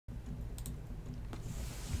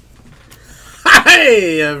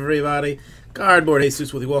Hey everybody, Cardboard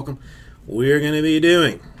Jesus with you. Welcome. We're going to be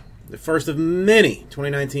doing the first of many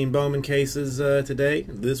 2019 Bowman cases today.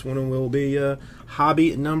 This one will be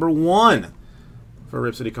hobby number 1 for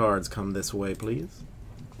Rip City Cards. Come this way, please.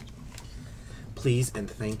 Please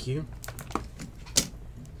and thank you.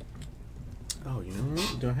 Oh, you know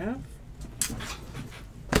what? Do I have?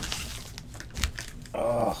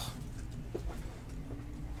 Oh.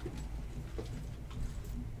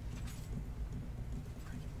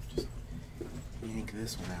 Yank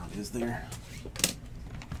this one out, is there?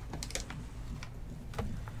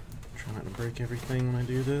 Try not to break everything when I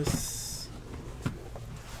do this.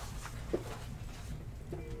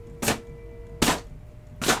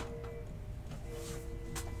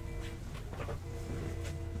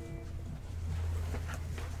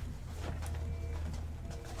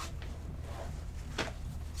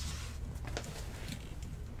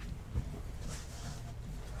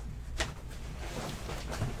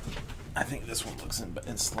 I think this one looks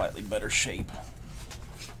in slightly better shape.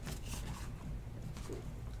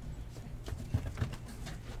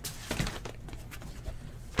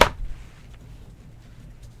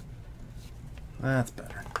 That's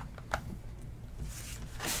better.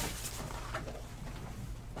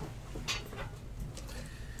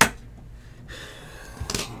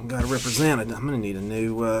 Got to represent it. I'm gonna need a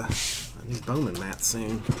new Bowman mat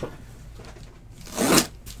soon.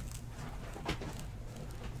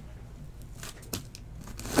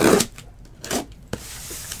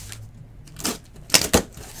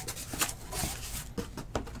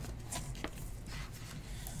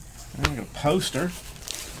 I'm gonna poster.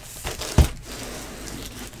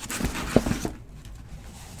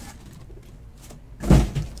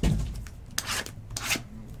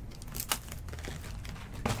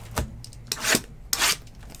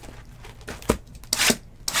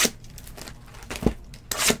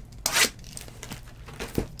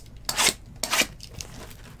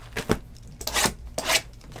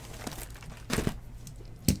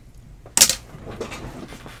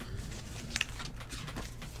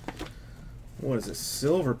 What is it?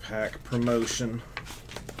 Silver pack promotion.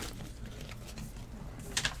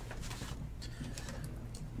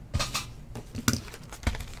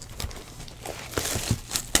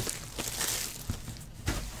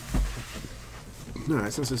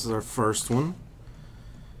 Alright, since this is our first one,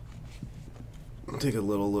 I'll take a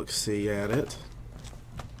little look-see at it.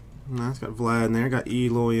 It's got Vlad in there, got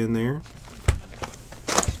Eloy in there.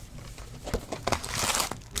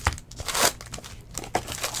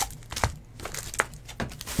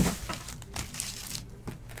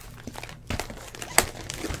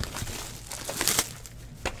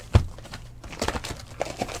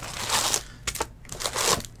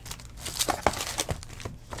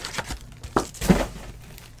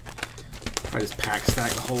 I just pack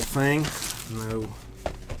stack the whole thing. No.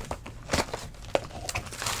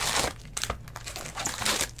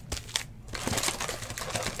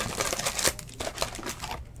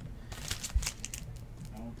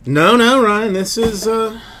 No, Ryan. This is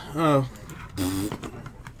oh. It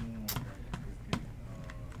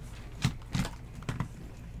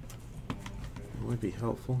would be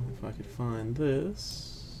helpful if I could find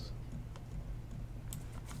this.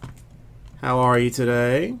 How are you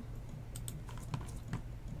today?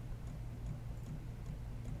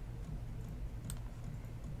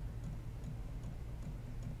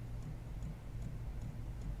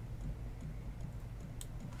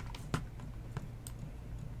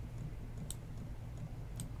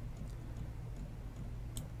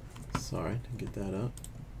 Sorry, didn't get that up.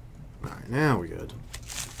 Alright, now we're good.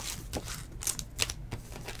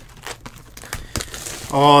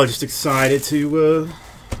 Oh, just excited to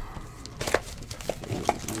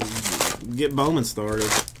get Bowman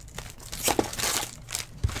started.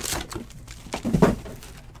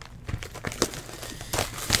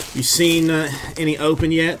 You seen any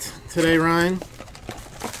open yet today, Ryan?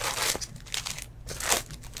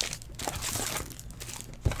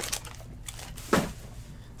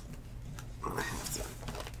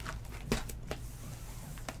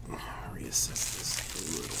 Reassess this a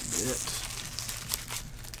little bit.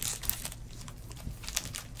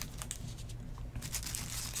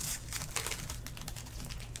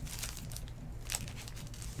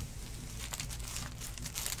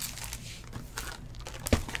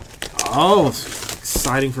 Oh, it's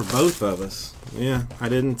exciting for both of us. Yeah, I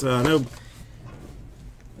didn't know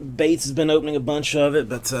Bates has been opening a bunch of it,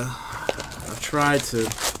 but I've tried to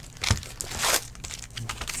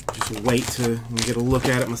just wait to get a look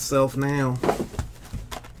at it myself now.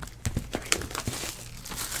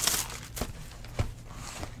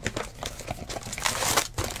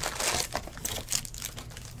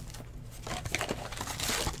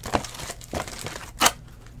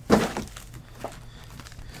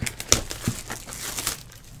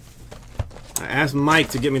 asked Mike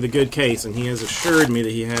to get me the good case, and he has assured me that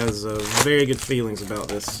he has very good feelings about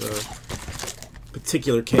this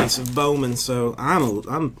particular case of Bowman. So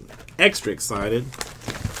I'm extra excited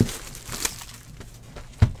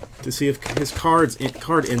to see if his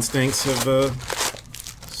card instincts have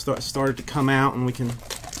started to come out, and we can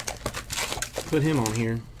put him on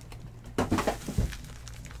here.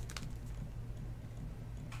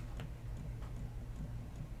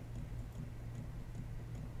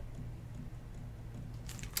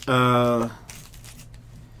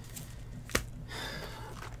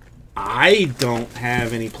 I don't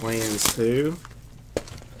have any plans to.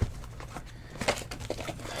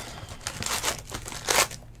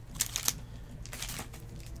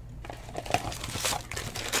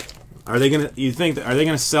 Are they gonna? You think? Are they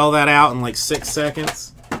gonna sell that out in like 6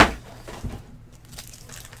 seconds?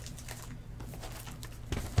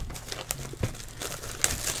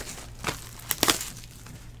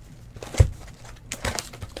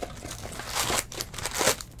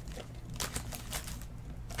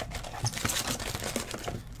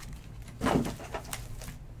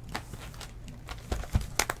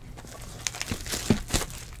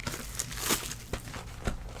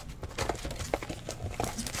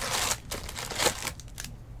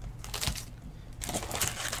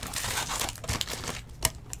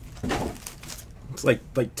 It's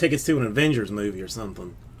like tickets to an Avengers movie or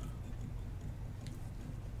something.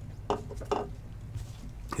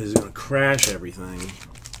 He's gonna crash everything.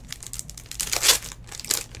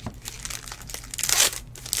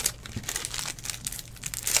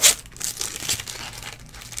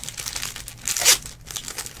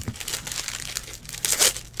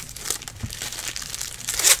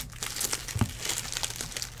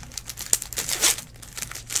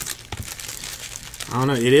 I don't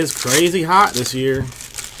know, it is crazy hot this year.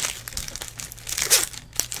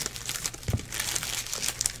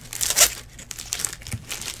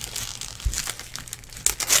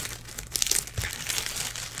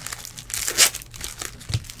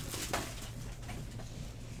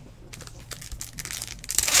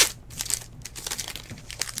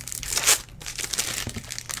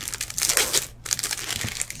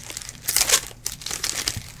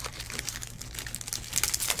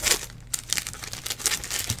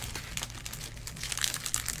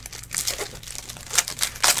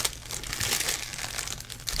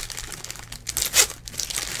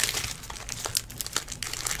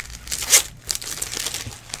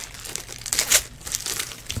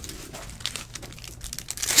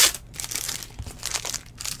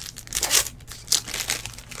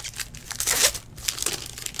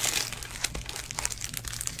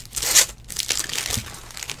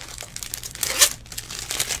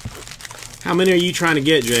 How many are you trying to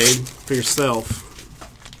get, Jade, for yourself?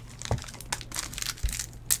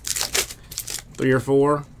 3 or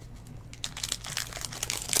 4?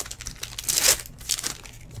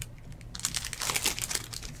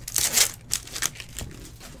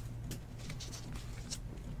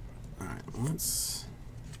 Alright, let's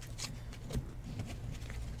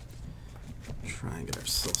try and get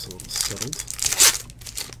ourselves a little settled.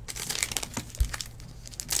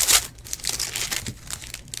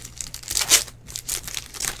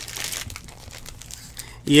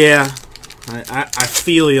 Yeah, I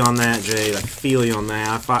feel you on that, Jade. I feel you on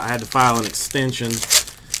that. I had to file an extension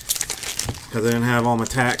because I didn't have all my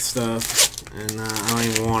tax stuff, and I don't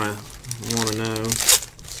even want to know.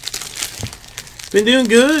 Been doing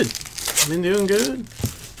good. Been doing good.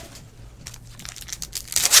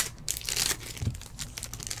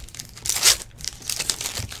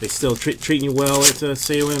 They still treating you well at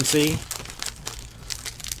COMC?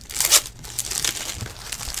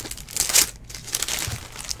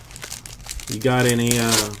 You got any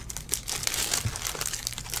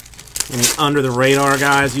under the radar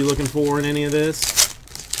guys you looking for in any of this?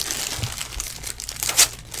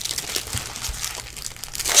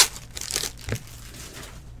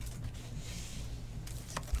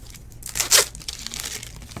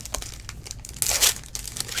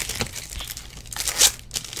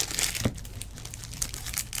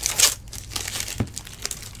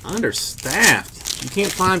 Understaffed. You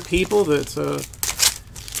can't find people that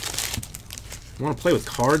want to play with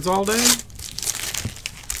cards all day?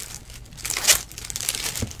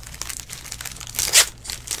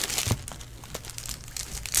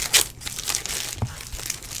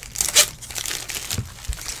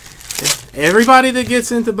 Everybody that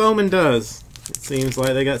gets into Bowman does. It seems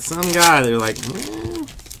like they got some guy they're like,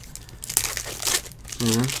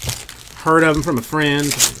 heard of him from a friend,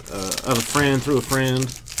 of a friend through a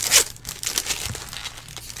friend.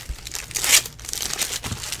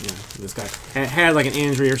 This guy had like an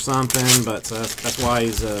injury or something, but that's why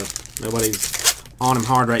he's nobody's on him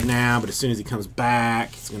hard right now, but as soon as he comes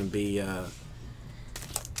back, it's gonna be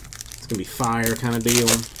fire kind of deal.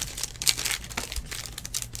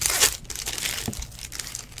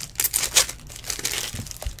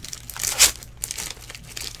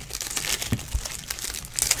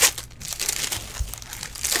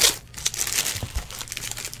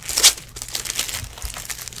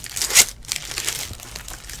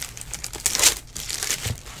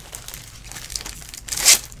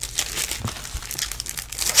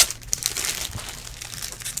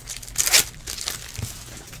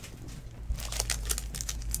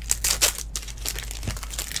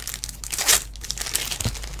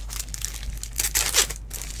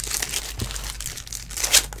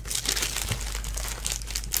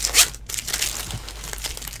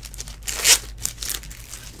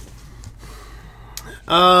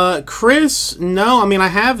 Chris, no. I mean, I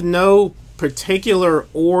have no particular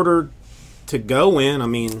order to go in. I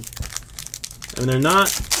mean, they're not.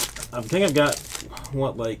 I think I've got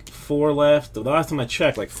what, like 4 left. The last time I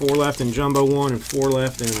checked, like 4 left in Jumbo 1 and 4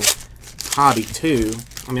 left in Hobby 2.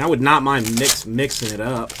 I mean, I would not mind mixing it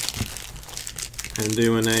up and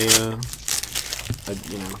doing a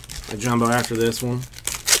Jumbo after this one.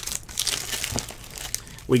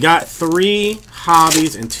 We got 3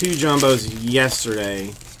 hobbies and 2 jumbos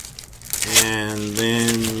yesterday, and then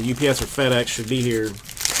UPS or FedEx should be here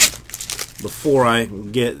before I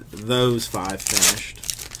get those 5 finished.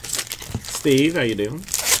 Steve, how you doing?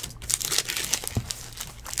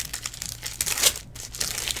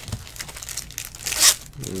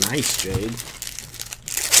 Nice, Jade.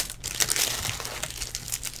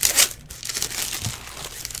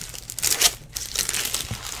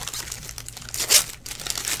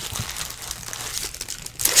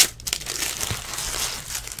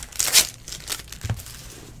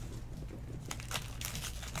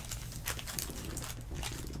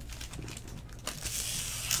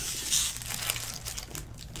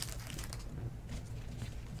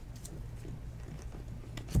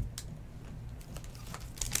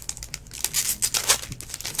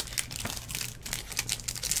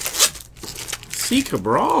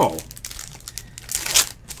 Cabral.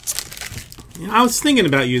 Yeah, I was thinking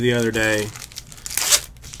about you the other day,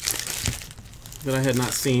 but I had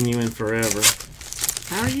not seen you in forever.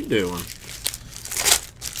 How are you doing?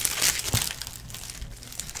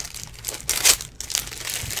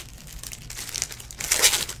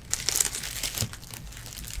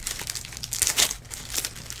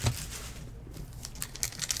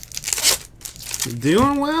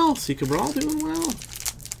 Doing well. See Cabral doing well.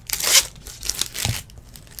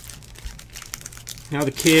 How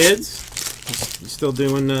the kids? You still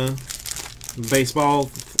doing baseball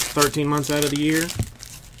 13 months out of the year?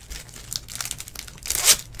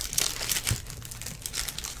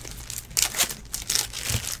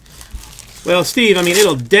 Well, Steve, I mean,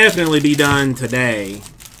 it'll definitely be done today.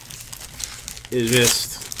 It's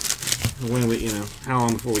just when we, how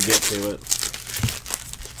long before we get to it.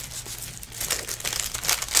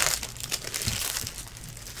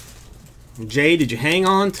 Jay, did you hang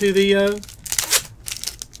on to the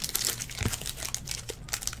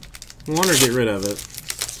one or get rid of it?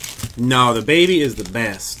 No, the baby is the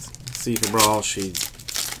best. See Cabral, she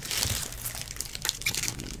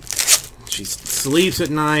sleeps at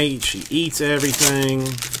night, she eats everything.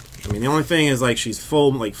 I mean, the only thing is, like, she's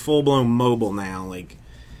full-blown mobile now, like,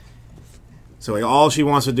 so like all she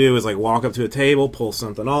wants to do is like walk up to a table, pull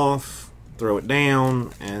something off, throw it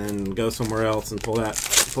down, and then go somewhere else and pull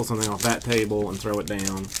something off that table and throw it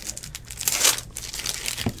down.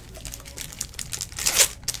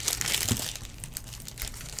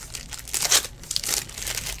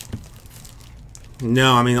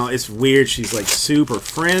 No, I mean, it's weird. She's like super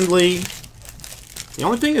friendly. The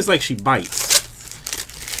only thing is, like, she bites.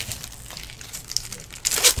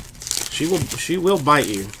 She will bite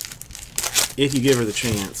you if you give her the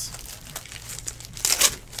chance.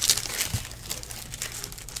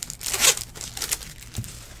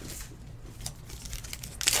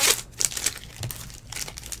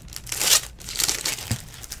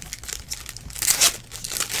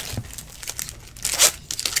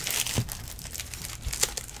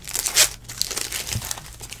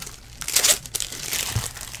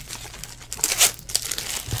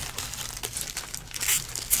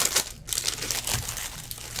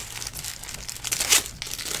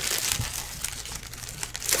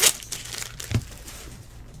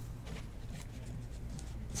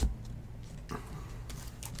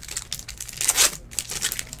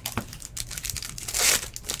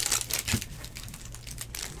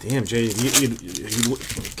 Damn, Jay, you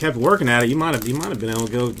kept working at it. You might have been able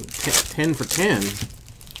to go 10 for 10.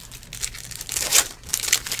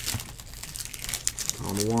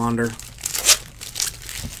 wander.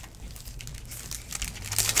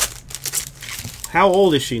 How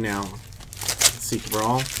old is she now? Let's see,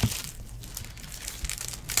 Cabral.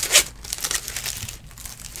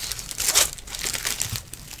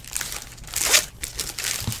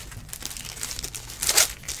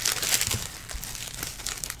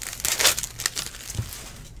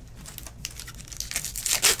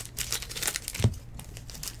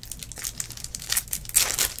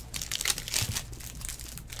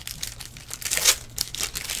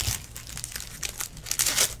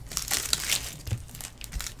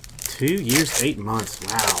 Two years, 8 months.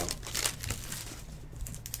 Wow.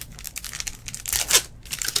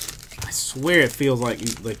 I swear it feels like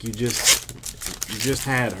you just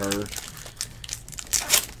had her.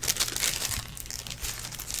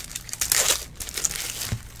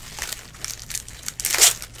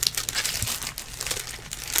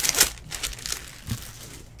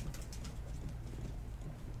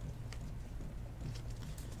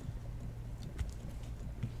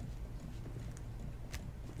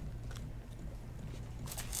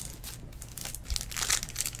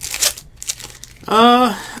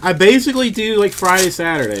 I basically do like Friday,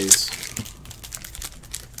 Saturdays.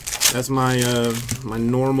 That's my my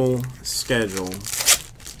normal schedule.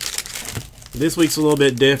 This week's a little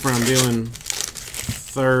bit different. I'm doing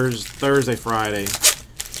Thursday, Friday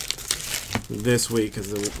this week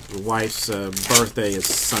because the wife's birthday is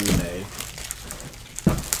Sunday.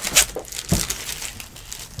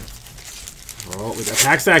 Oh, we got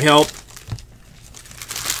pack stack help.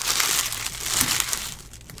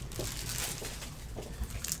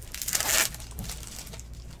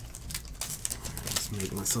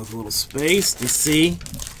 Make myself a little space to see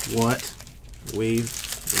what we've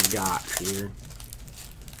got here.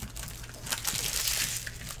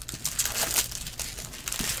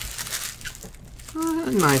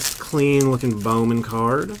 A nice clean looking Bowman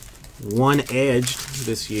card. One edged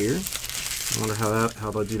this year. I wonder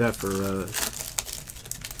how they'll do that for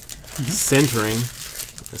centering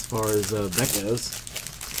as far as that goes.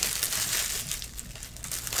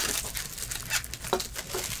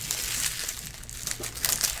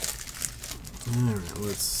 Alright,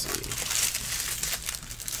 let's see.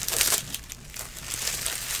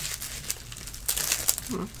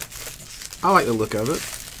 I like the look of it.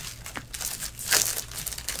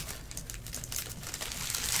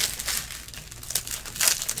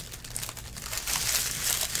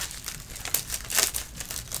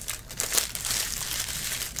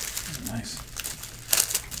 Nice.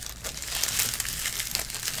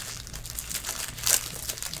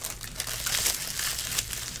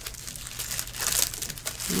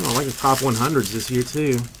 Oh, I like the top 100s this year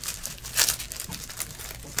too.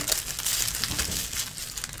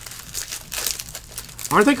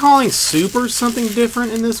 Aren't they calling supers something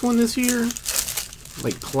different in this one this year?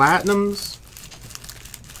 Like platinums?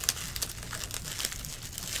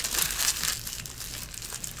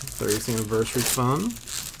 '30th anniversary fun.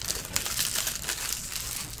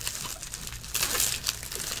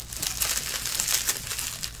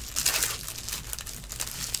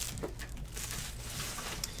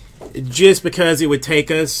 Just because it would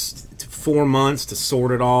take us 4 months to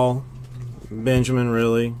sort it all, Benjamin,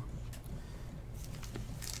 really.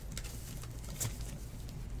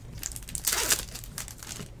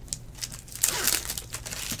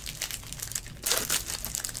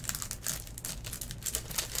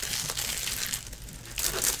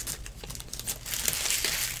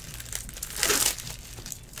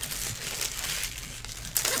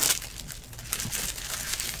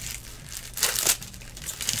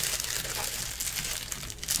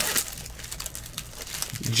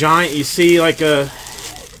 Giant, you see like a,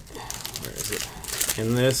 where is it?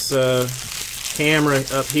 In this camera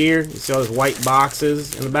up here, you see all those white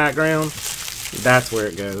boxes in the background? That's where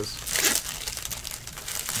it goes.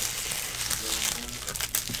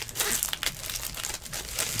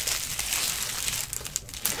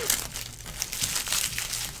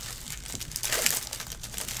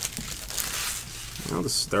 Well, the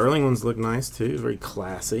Sterling ones look nice too, very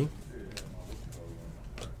classy.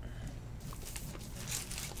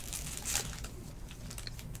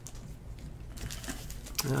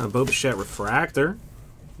 Bo Bichette refractor.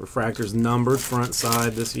 Refractor's numbered front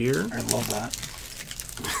side this year. I love that.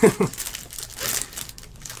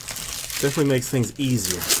 Definitely makes things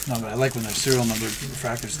easier. No, but I like when they're serial numbered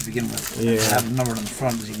refractors to begin with. Yeah. To have them numbered on the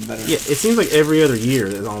front is even better. Yeah, it seems like every other year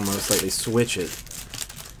it's almost like they switch it.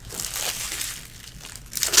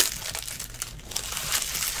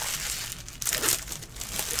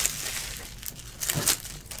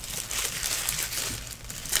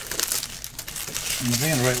 I'm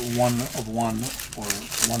thinking to write 1 of 1 or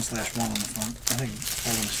 1/1 on the front. I think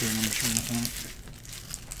all the serial numbers should be on the front.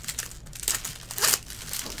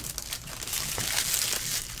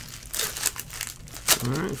 All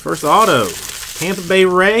right, first auto, Tampa Bay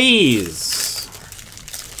Rays.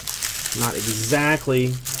 Not the exact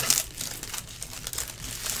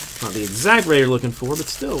Ray you're looking for, but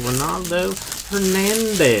still, Ronaldo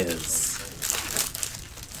Hernandez.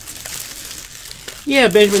 Yeah,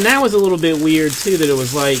 Benjamin, that was a little bit weird too. That it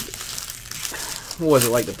was like, what was it,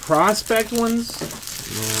 like the prospect ones?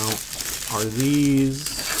 Now, are these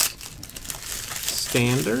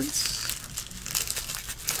standards?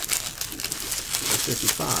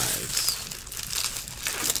 55s.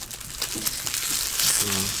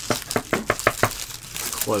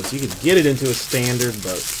 Close. You could get it into a standard,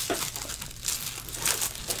 but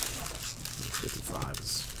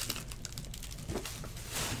 55s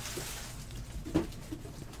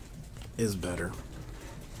is better.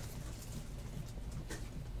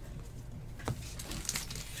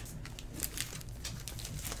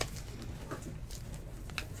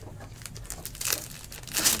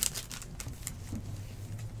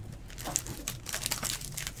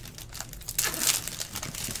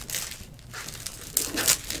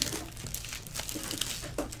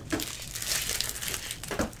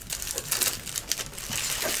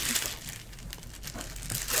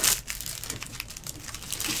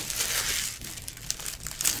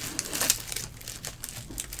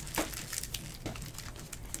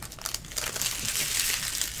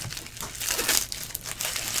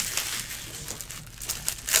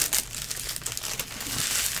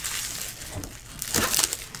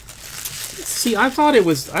 See, I thought it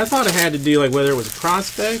had to do like whether it was a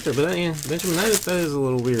prospect or, but yeah, Benjamin, that is a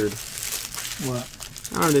little weird. What?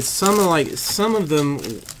 I don't know. That some of them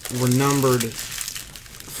were numbered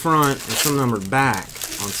front and some numbered back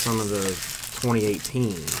on some of the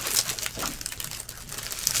 2018.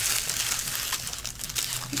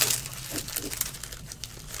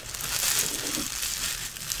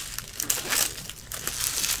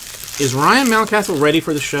 Is Ryan Mountcastle ready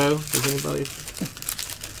for the show? Does anybody?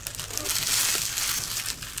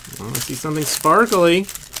 I see something sparkly.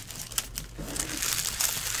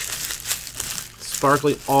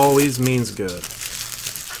 Sparkly always means good.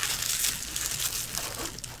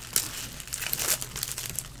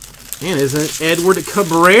 And isn't Edward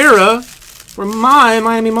Cabrera from my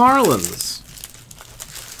Miami Marlins?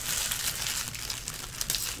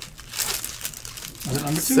 Was it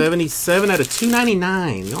number 2? 77 out of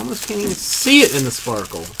 299. You almost can't even see it in the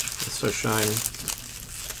sparkle. It's so shiny.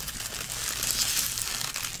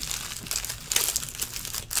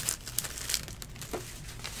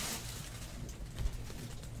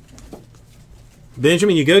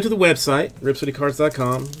 Benjamin, you go to the website,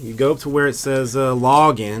 ripcitycards.com. You go up to where it says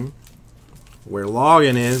login. Where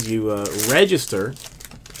login is, you register.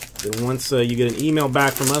 Then once you get an email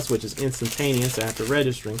back from us, which is instantaneous after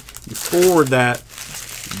registering, you forward that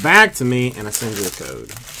back to me, and I send you a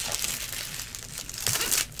code.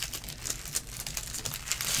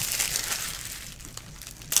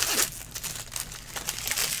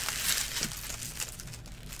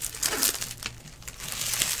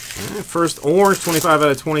 First orange, 25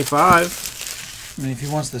 out of 25. I mean, if he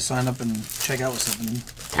wants to sign up and check out with something,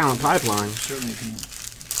 Talent Pipeline. certainly can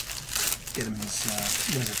get him his,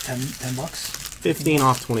 what is it, 10 bucks? 15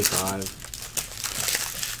 off 25.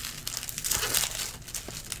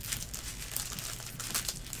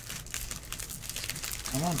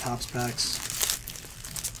 Come on, Topps packs.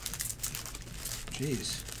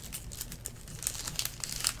 Jeez.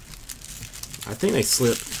 I think they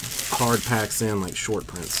slip hard packs in like short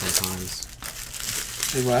prints sometimes.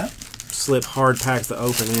 Say what? Slip hard packs to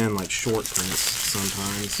open in like short prints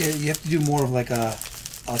sometimes. Yeah, you have to do more of like a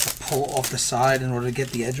pull off the side in order to get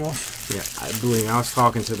the edge off. Yeah, I was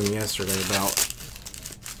talking to them yesterday about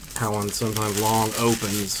how on sometimes long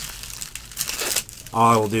opens,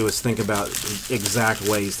 all I will do is think about exact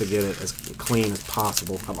ways to get it as clean as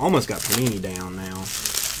possible. I've almost got Panini down now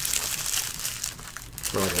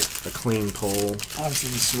for like a clean pull. Obviously,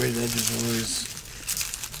 the serrated edges are always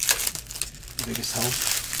the biggest help.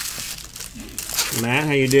 Matt,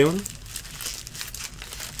 how you doing?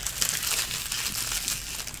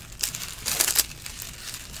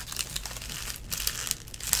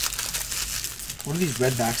 What are these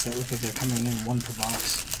red backs that look like they're coming in 1 per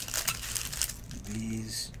box?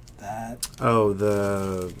 These, that. Oh,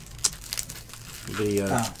 the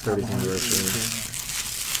 30th anniversary.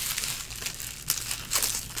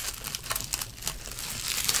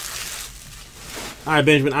 All right,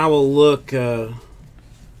 Benjamin, I will look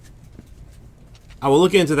I will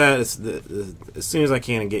look into that as soon as I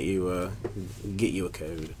can and get you a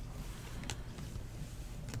code.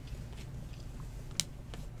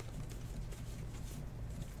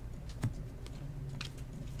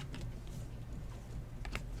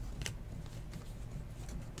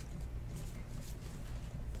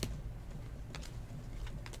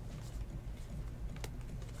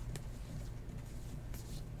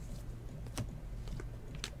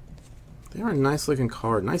 They are a nice looking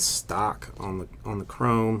card, nice stock on the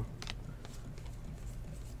chrome,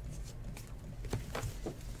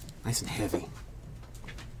 nice and heavy.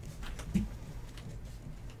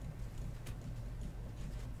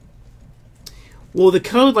 Well, the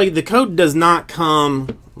code does not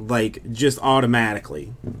come like just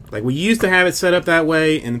automatically. Like we used to have it set up that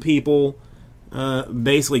way, and people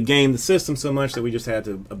basically gamed the system so much that we just had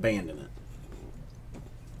to abandon it.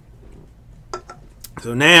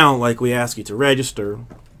 So now, like, we ask you to register.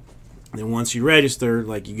 Then once you register,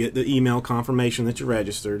 like, you get the email confirmation that you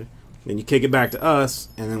registered. Then you kick it back to us,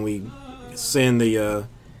 and then we send the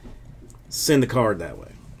card that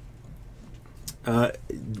way.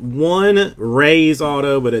 One Rays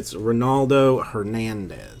auto, but it's Ronaldo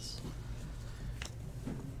Hernandez.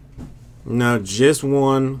 No, just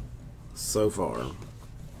one so far.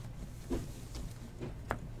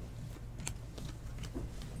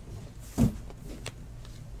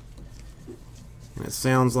 It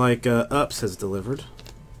sounds like Ups has delivered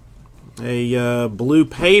a blue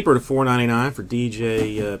paper to $4.99 for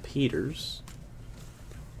DJ Peters.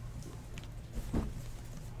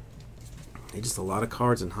 Just a lot of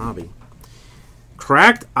cards in hobby.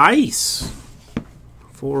 Cracked Ice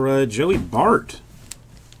for Joey Bart.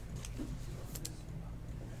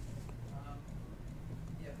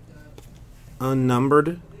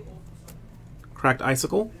 Unnumbered Cracked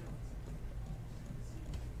Icicle.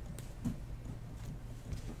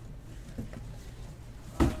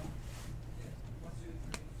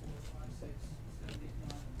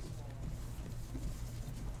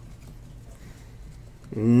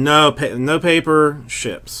 No paper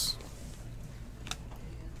ships.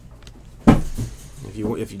 If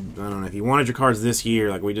you I don't know, if you wanted your cards this year,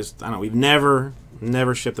 like we've never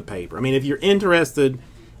shipped the paper. I mean, if you're interested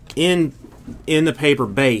in the paper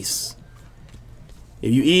base,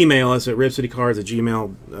 if you email us at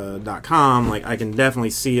ripcitycards@gmail.com, like I can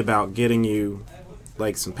definitely see about getting you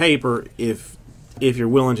like some paper if you're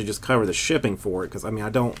willing to just cover the shipping for it, because I mean I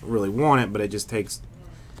don't really want it, but it just takes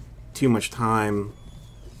too much time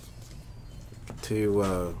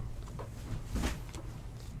to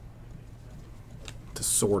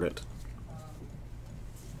sort it.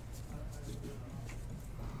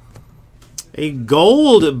 A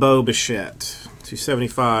gold Bo Bichette,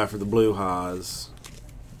 $2.75 for the Blue Haas.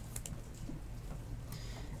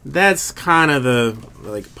 That's kind of the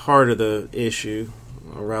part of the issue,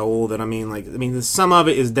 Raul. That I mean, some of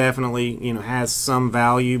it is definitely has some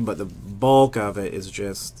value, but the bulk of it is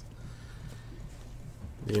just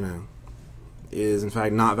is in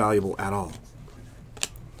fact not valuable at all.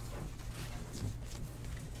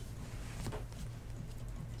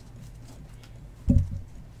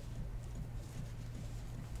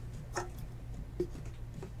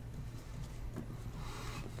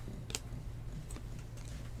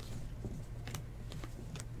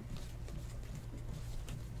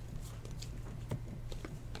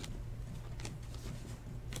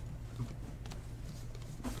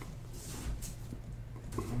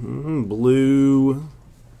 Blue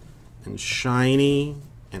and shiny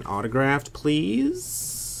and autographed,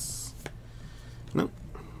 please. Nope.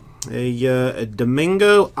 A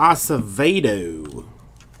Domingo Acevedo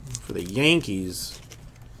for the Yankees.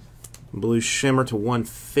 Blue shimmer to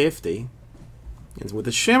 150. And with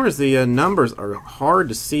the shimmers, the numbers are hard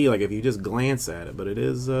to see, like if you just glance at it, but it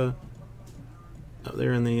is up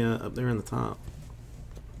there in the top.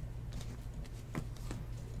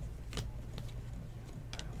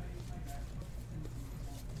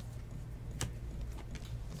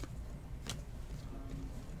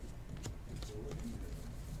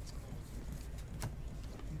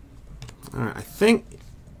 Alright, I think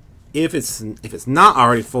if it's not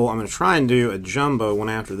already full, I'm going to try and do a jumbo one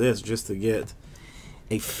after this just to get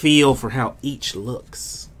a feel for how each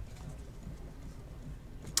looks.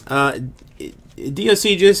 DOC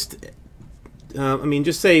just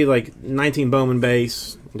say like 19 Bowman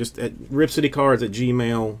base, just at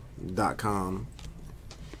ripcitycards@gmail.com.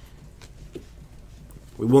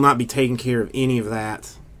 We will not be taking care of any of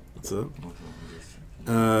that. So,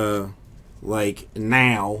 like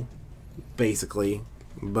now, basically,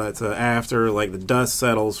 but after like the dust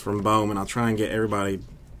settles from Bowman, I'll try and get everybody,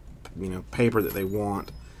 paper that they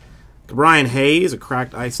want. Brian Hayes, a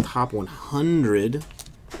cracked ice top 100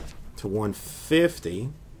 to 150.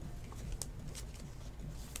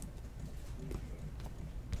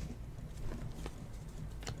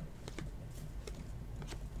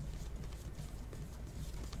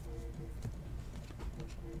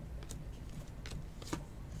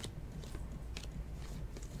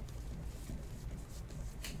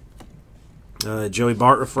 Joey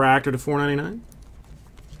Bart refractor to 499.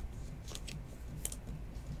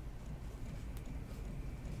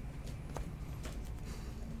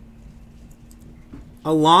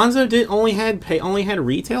 Alonzo only had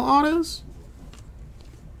retail autos?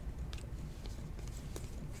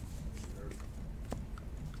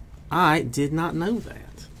 I did not know that.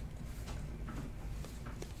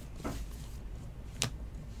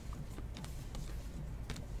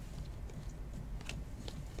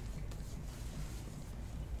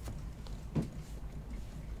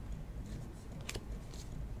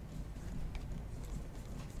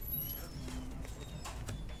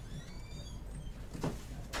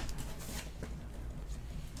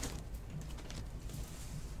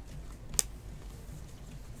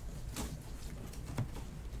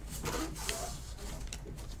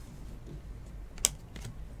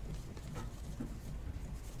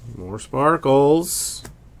 More sparkles.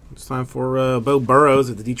 It's time for Bo Burrows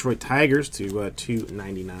at the Detroit Tigers to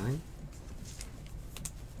 $2.99.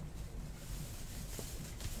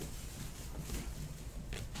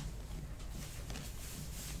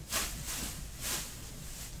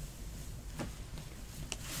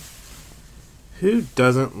 Who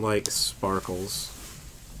doesn't like sparkles?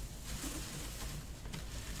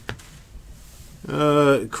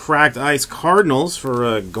 Cracked ice Cardinals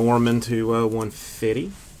for Gorman to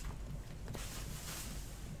 150.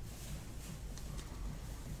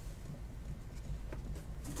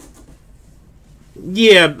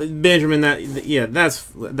 Yeah, Benjamin. That's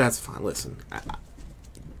fine. Listen,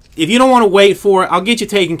 if you don't want to wait for it, I'll get you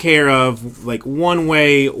taken care of, like one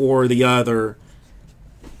way or the other,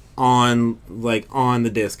 on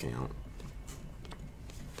the discount.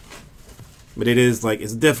 But it is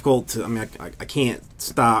it's difficult to. I mean, I can't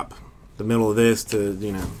stop the middle of this to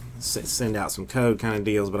send out some code kind of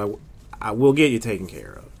deals. But I will get you taken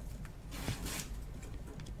care of.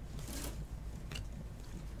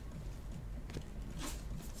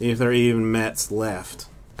 If there are even Mets left.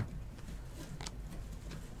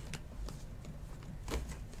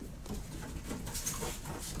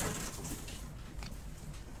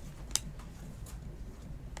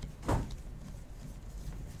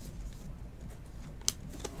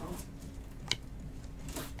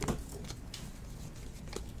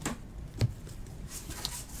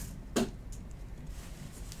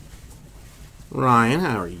 Ryan,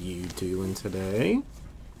 how are you doing today?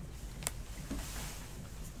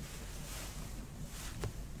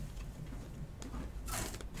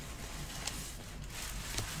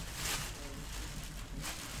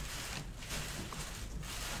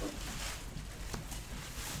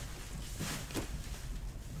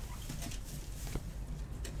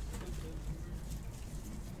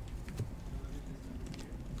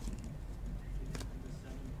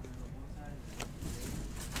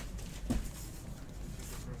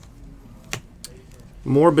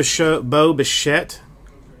 More Bo Bichette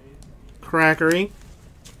crackery.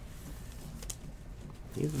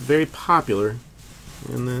 He's very popular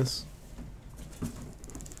in this.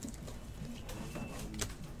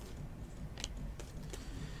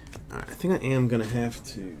 All right, I think I am going to have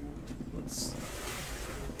to let's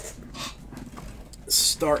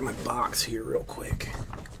start my box here real quick.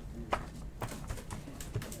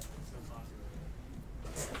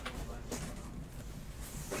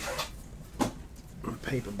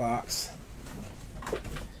 Paper box.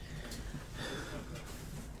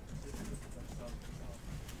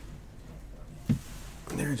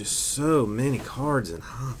 There are just so many cards in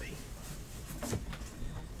hobby.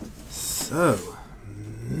 So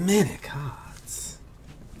many cards.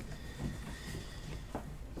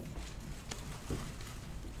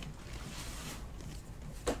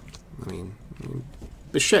 I mean,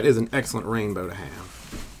 Bichette is an excellent rainbow to have.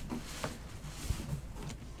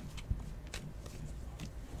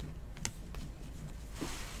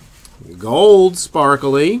 Gold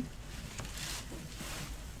sparkly.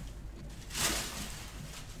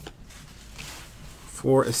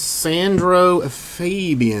 For Sandro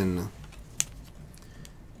Fabian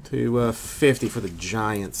to 50 for the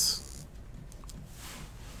Giants.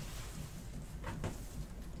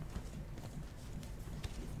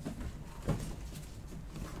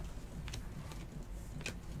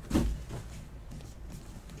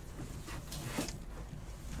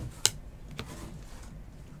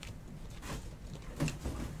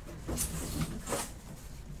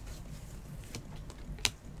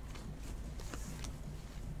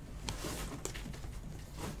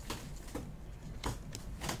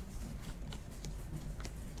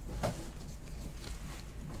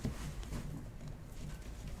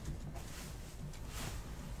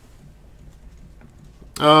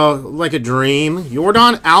 Oh, like a dream.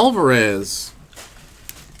 Yordan Alvarez.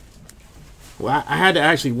 Well, I had to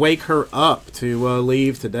actually wake her up to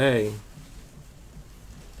leave today.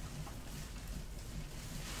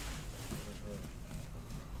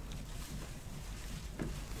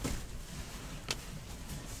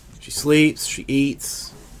 She sleeps, she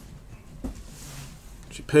eats,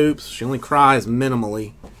 she poops, she only cries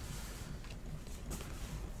minimally.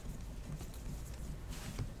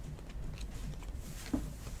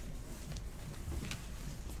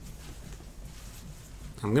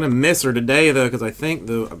 I'm gonna miss her today though, because I think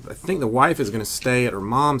the wife is gonna stay at her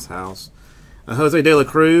mom's house. Jose De La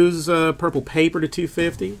Cruz, purple paper to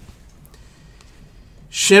 250.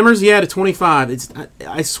 Shimmers, yeah, to 25.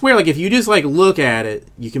 I swear, like if you just like look at it,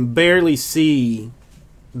 you can barely see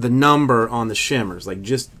the number on the shimmers, like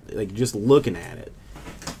just looking at it.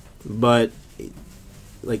 But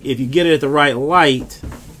like if you get it at the right light,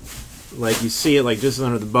 like you see it like just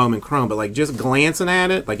under the Bowman Chrome. But like just glancing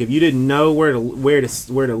at it, like if you didn't know where to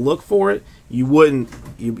look for it,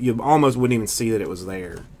 you almost wouldn't even see that it was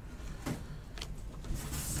there.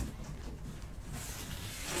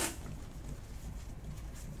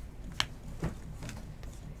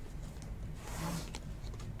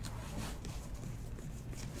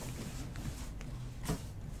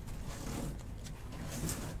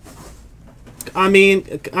 I mean,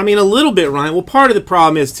 a little bit, Ryan. Well, part of the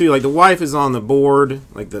problem is too, like the wife is on the board,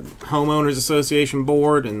 like the homeowners association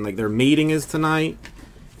board, and like their meeting is tonight,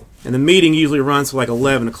 and the meeting usually runs to like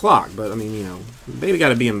 11 o'clock. But I mean, you know, the baby got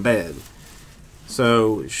to be in bed,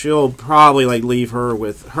 so she'll probably like leave her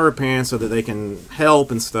with her parents so that they can help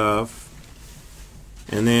and stuff.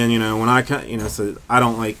 And then you know when I so I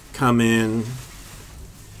don't like come in,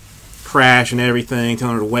 crash and everything,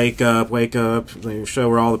 telling her to wake up, show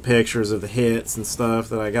her all the pictures of the hits and stuff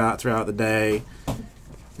that I got throughout the day.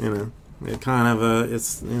 You know, it kind of it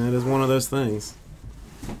is one of those things.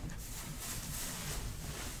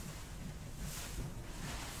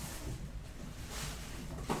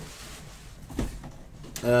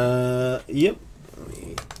 Yep. Let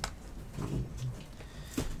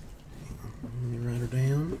me write her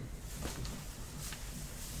down.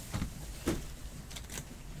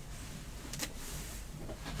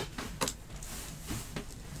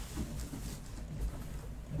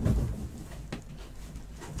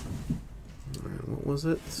 What was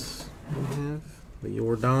it? We have the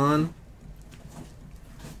Yordan.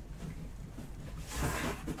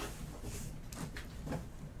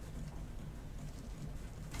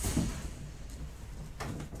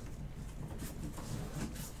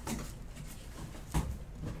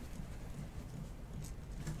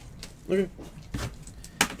 Okay.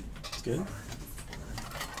 That's good.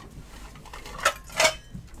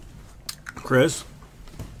 Chris,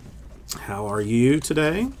 how are you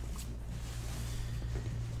today?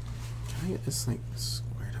 Can I get this thing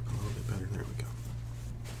squared up a little bit better? There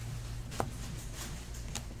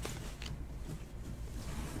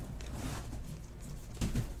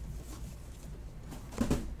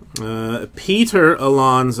we go. Peter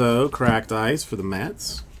Alonso, cracked ice for the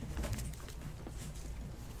Mets.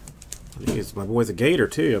 I think it's my boy's a Gator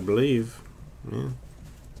too, I believe. Yeah.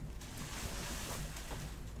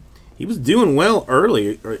 He was doing well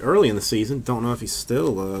early in the season. Don't know if he's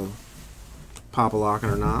still pop-a-locking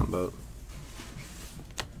or not, but.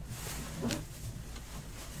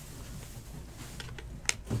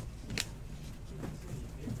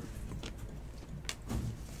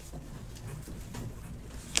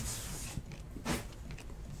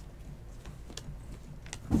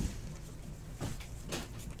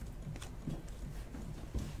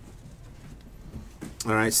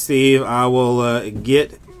 All right, Steve, I will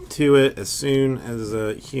get to it as soon as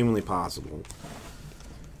humanly possible.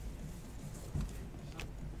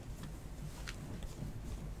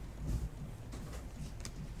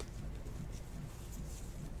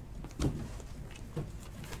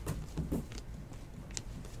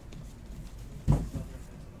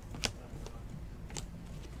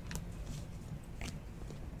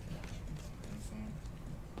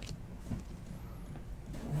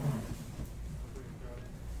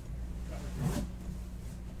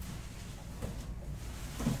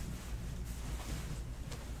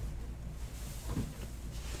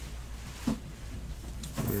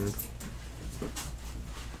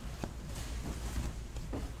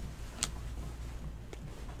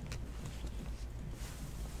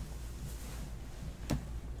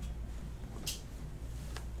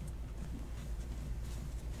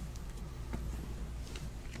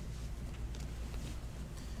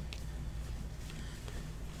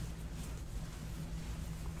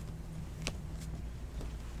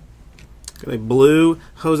 Got a blue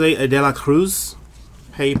Jose De La Cruz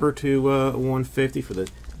paper to 150 for the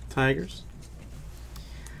Tigers.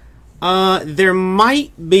 There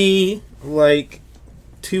might be like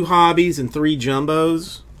 2 hobbies and 3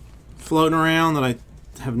 jumbos floating around that I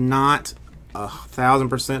have not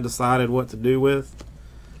 1,000% decided what to do with.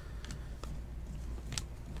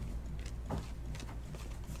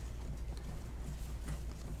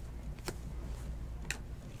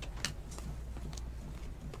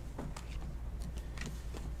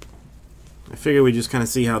 I figured we just kind of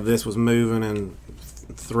see how this was moving and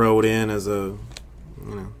throw it in as a,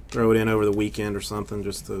 throw it in over the weekend or something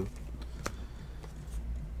just to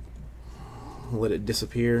let it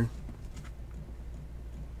disappear.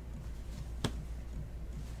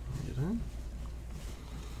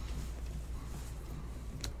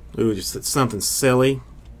 Ooh, just something silly.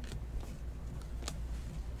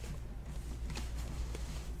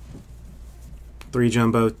 Three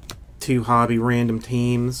jumbo, 2 hobby random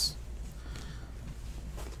teams.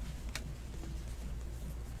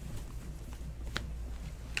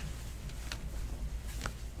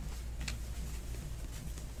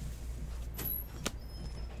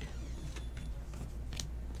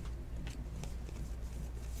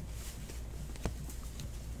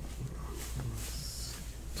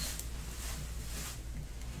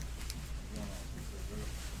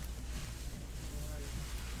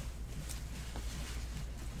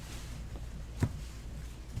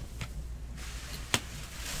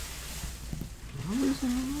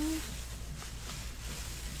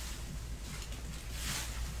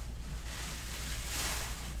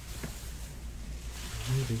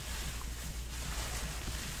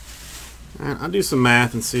 I'll do some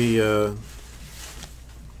math and see how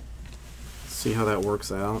that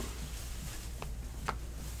works out.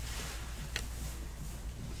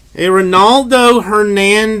 A Ronaldo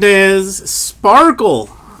Hernandez Sparkle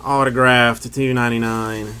autograph to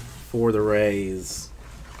 299 for the Rays.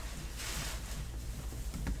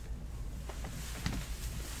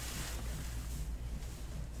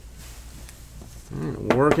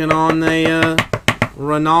 Working on the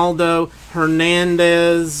Ronaldo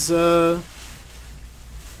Hernandez,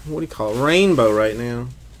 what do you call it? Rainbow right now.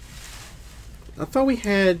 I thought we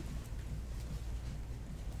had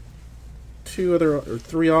 2 other or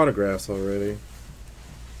 3 autographs already.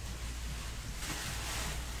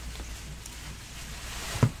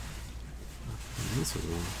 This is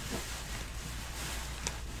one.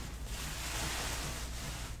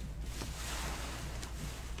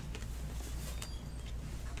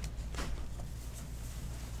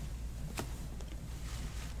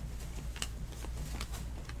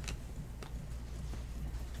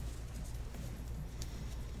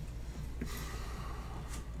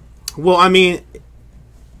 Well, I mean,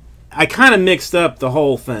 I kind of mixed up the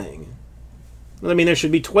whole thing. I mean, there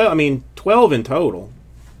should be 12. I mean, 12 in total.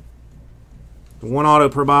 1 auto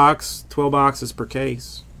per box, 12 boxes per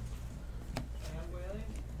case.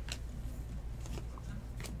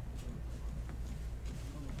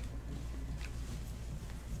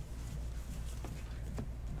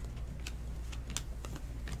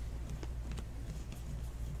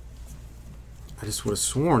 I just would have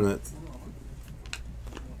sworn that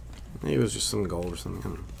maybe it was just some gold or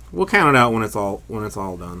something. We'll count it out when it's all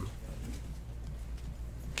done.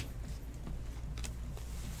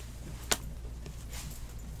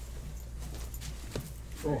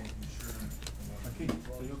 Oh.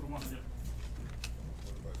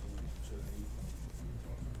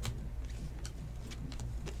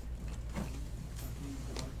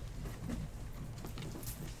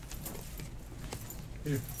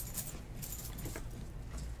 Here.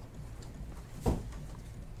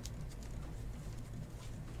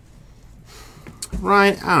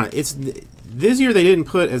 Right, I don't know. It's this year they didn't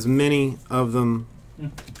put as many of them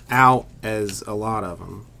out as a lot of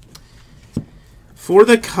them. For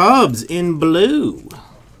the Cubs in blue,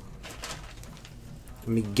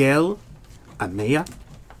 Miguel Amaya,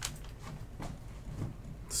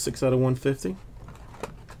 6 out of 150.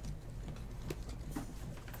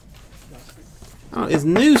 I don't know, it's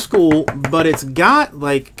new school, but it's got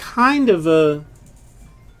like kind of a,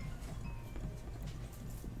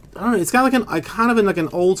 I don't know. It's got like kind of like an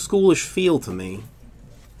old schoolish feel to me,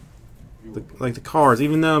 like the cars.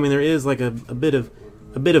 Even though I mean there is like a bit of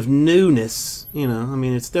newness, you know. I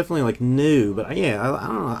mean it's definitely like new, but yeah, I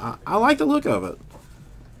don't know. I like the look of it.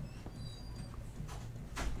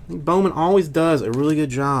 I think Bowman always does a really good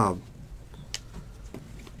job.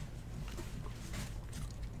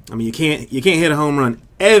 I mean you can't hit a home run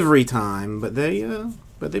every time, but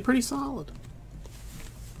they're pretty solid.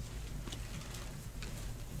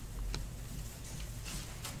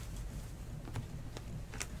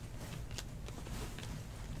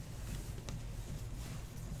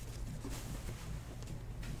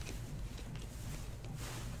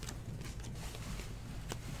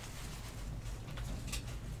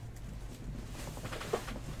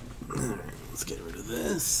 Let's get rid of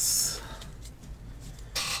this.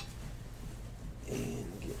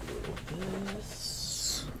 And get rid of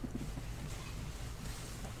this.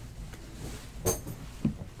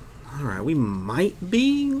 Alright, we might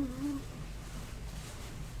be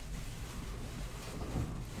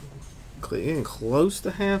getting close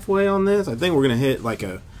to halfway on this. I think we're going to hit like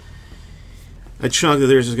a chunk of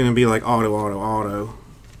theirs is going to be like auto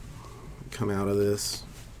come out of this.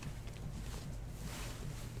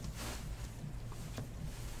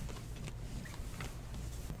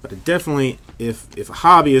 But it definitely, if a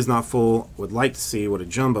hobby is not full, would like to see what a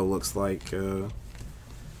jumbo looks like.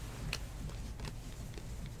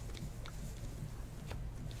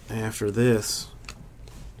 After this.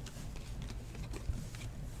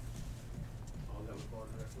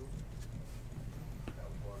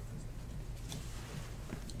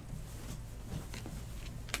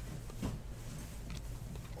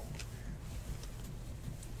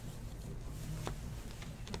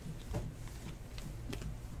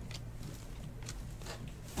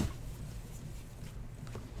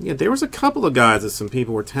 Yeah, there was a couple of guys that some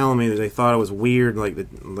people were telling me that they thought it was weird, like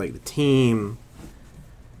the team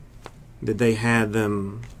that they had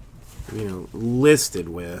them, you know, listed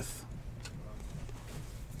with.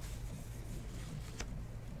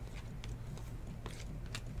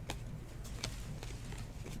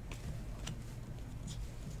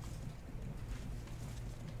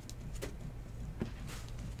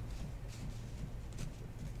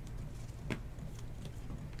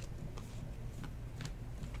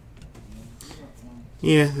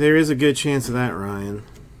 Yeah, there is a good chance of that, Ryan.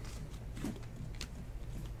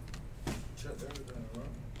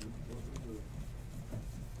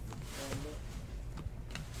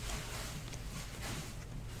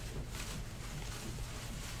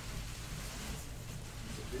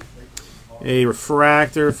 A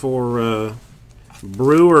refractor for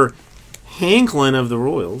Brewer Hanklin of the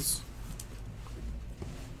Royals.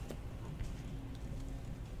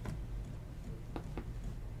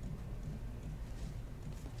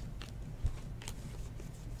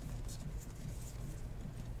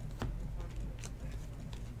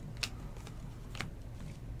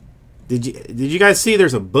 Did you guys see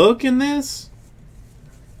there's a book in this?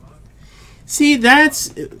 See, that's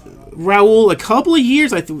Raul, a couple of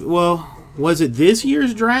years, well, was it this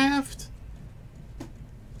year's draft?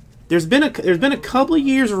 There's been a couple of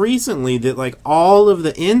years recently that like all of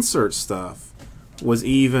the insert stuff was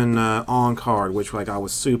even on card, which like I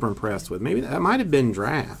was super impressed with. Maybe that might have been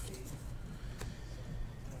draft.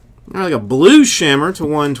 Like a blue shimmer to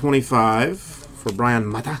 125 for Brian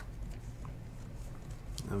Mata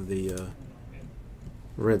of the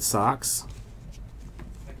Red Sox.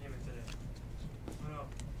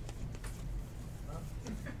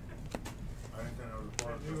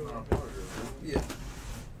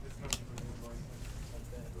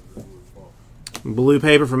 Blue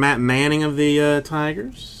paper for Matt Manning of the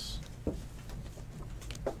Tigers.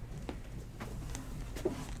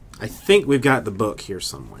 I think we've got the book here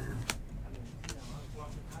somewhere.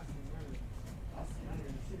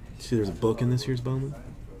 See, there's a book in this year's Bowman?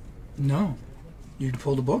 No. You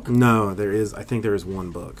pulled a book? No, there is. I think there is one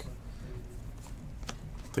book.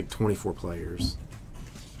 It's like 24 players.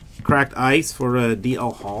 Cracked ice for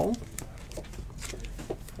D.L. Hall.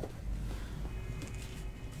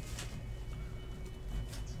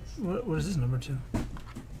 What is this, number 2?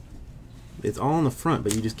 It's all on the front,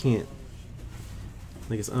 but you just can't.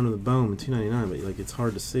 Like it's under the Bowman, $2.99, but like it's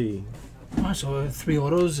hard to see. Oh, so 3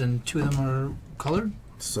 autos and 2 of them are colored?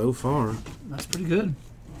 So far. That's pretty good.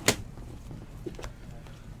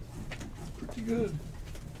 Pretty good.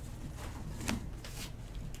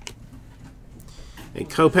 A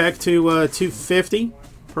Kopech to 250,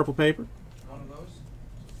 purple paper. One of those?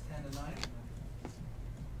 10 to 9?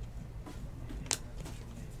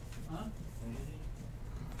 Huh?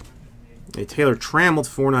 A Taylor Trammell to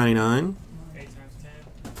 4.99. 8 times 10.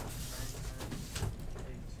 9 times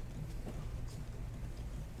 8.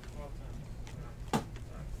 12 times.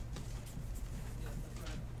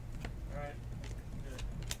 Alright. Good.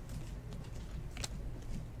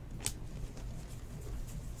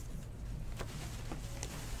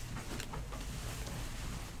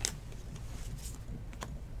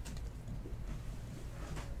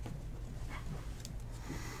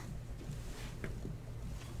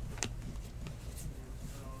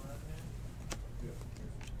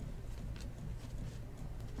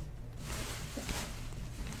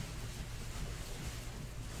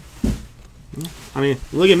 I mean,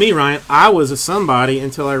 look at me, Ryan. I was a somebody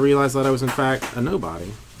until I realized that I was in fact a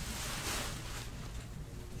nobody.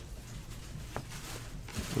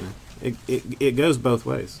 Yeah. It goes both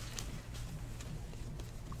ways.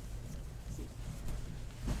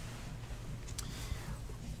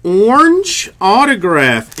 orange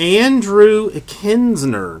autograph, Andrew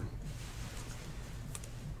Kinsner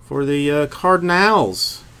for the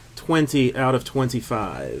Cardinals, 20 out of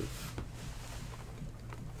 25.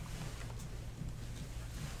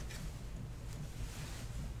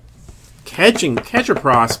 Catcher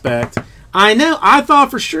prospect. I know. I thought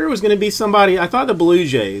for sure it was going to be somebody. I thought the Blue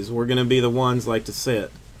Jays were going to be the ones like to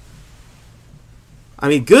sit. I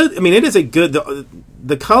mean, good. I mean, it is a good.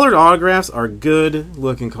 The colored autographs are good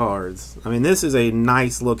looking cards. I mean, this is a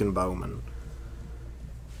nice looking Bowman.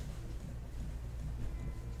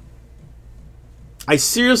 I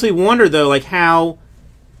seriously wonder though, like how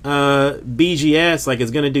BGS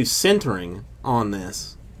is going to do centering on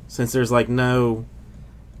this, since there's like no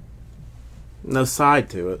side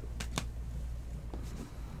to it.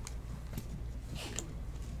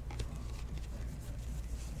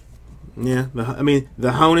 Yeah, I mean,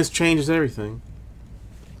 the Hotness changes everything.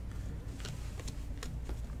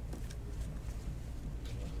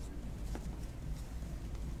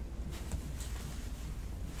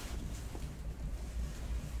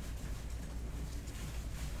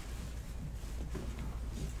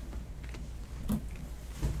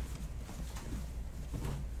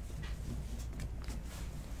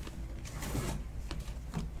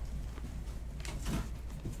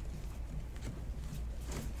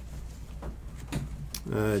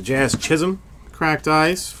 Jazz Chisholm, cracked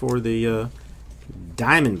ice for the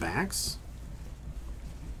Diamondbacks.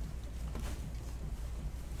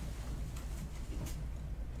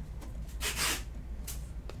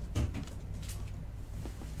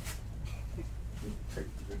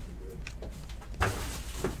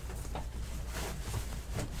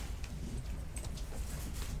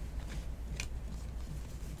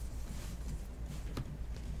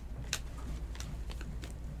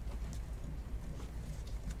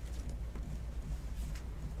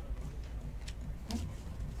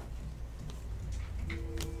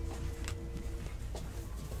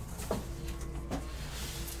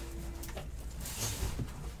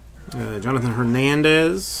 Jonathan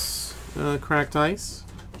Hernandez, cracked ice.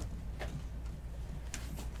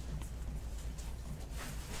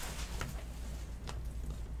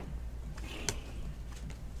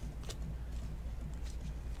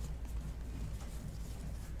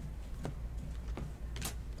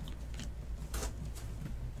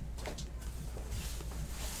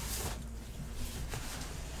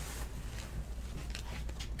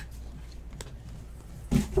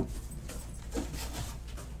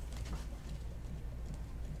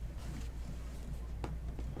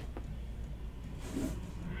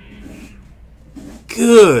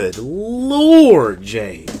 Good Lord,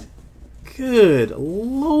 Jade. Good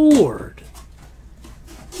Lord.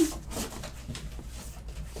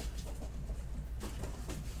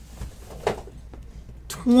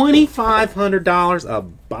 $2,500 a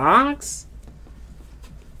box?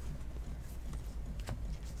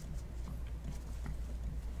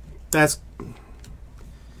 That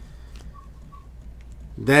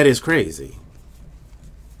is crazy.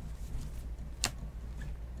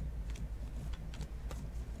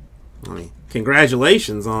 I mean,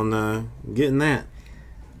 congratulations on getting that.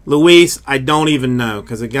 Luis, I don't even know,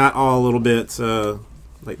 because it got all a little bit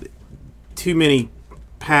like too many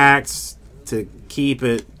packs to keep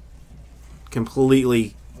it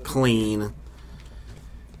completely clean.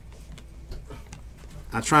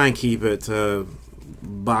 I try and keep it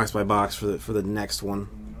box by box for the next one.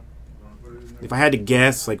 If I had to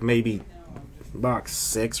guess, like maybe box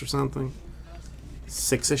 6 or something,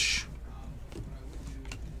 6-ish.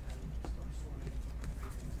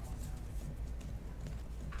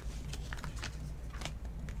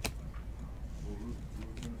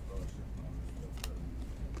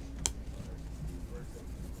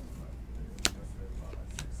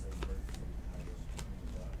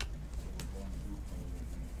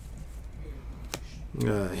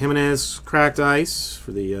 Jimenez cracked ice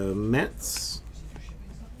for the Mets.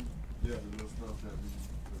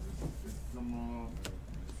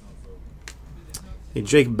 Hey,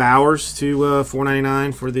 Jake Bowers to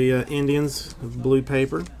 $4.99 for the Indians of blue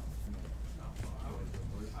paper.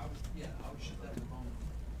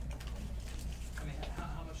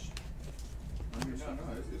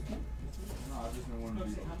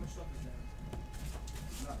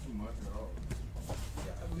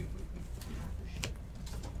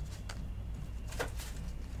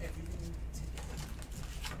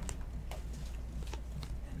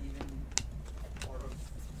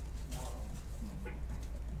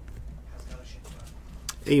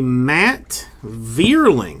 A Matt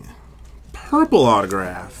Vierling purple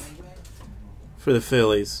autograph for the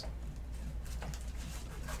Phillies.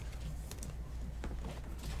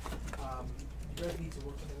 Greg needs to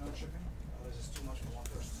work with it on shipping. Otherwise, it's too much for one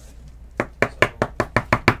person,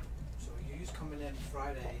 right? So you use coming in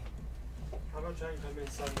Friday. How about trying to come in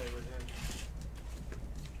Sunday with him?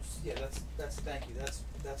 Yeah, that's thank you. That's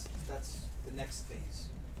the next phase.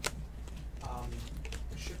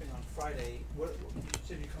 Shipping on Friday. What you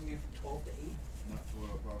said you're coming in from 12 to 8? Not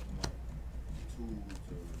 12 o'clock, from like 2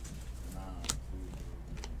 to 9. 2 to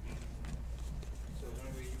So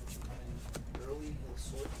whenever you come in early, he'll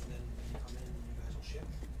sort, and then when you come in, you guys will ship.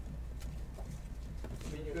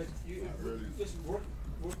 I mean, you guys, Not really. just work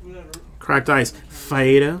whatever. Cracked ice. you can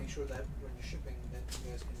Fada. Make sure that when you're shipping, that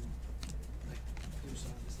you guys can like do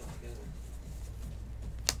some of this stuff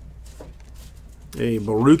together. A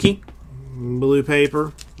Baruki. Blue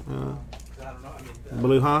paper. 'Cause I don't know. I mean,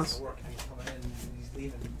 Blue how Haas? it's gonna work. He's coming in and he's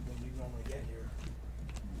leaving when you normally get here.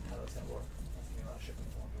 How that's gonna work? I think you're not shipping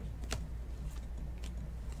for one person.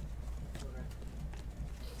 Okay.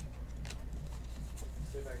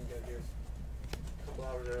 See if I can get here a couple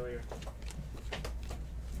hours earlier.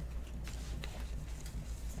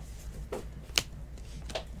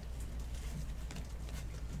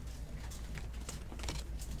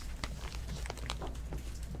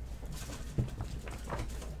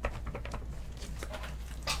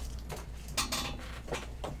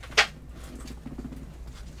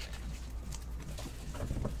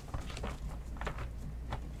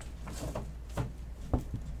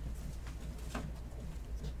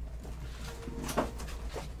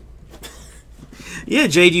 Yeah,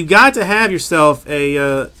 Jade, you got to have yourself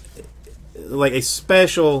a like a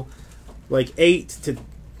special, like 8 to,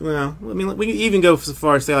 well, I mean, we can even go so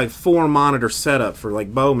far as say like 4 monitor setup for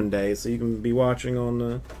like Bowman days, so you can be watching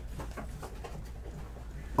on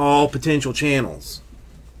all potential channels.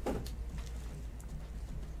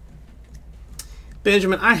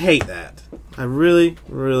 Benjamin, I hate that. I really,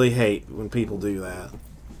 really hate when people do that.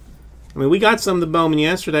 I mean, we got some of the Bowman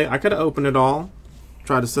yesterday. I could have opened it all,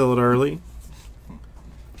 tried to sell it early.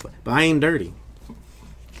 But I ain't dirty.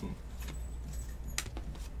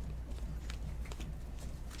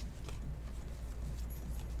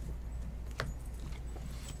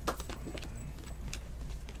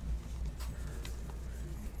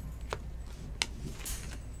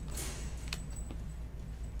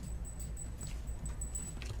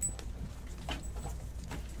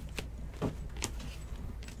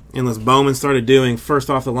 Unless Bowman started doing first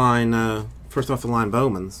off the line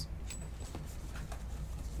Bowmans.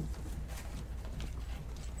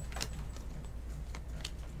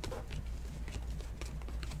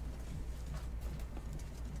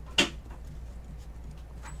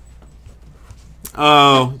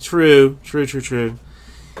 Oh, true.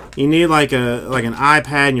 You need like an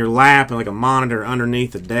iPad in your lap and like a monitor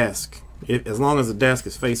underneath the desk, as long as the desk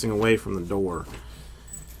is facing away from the door.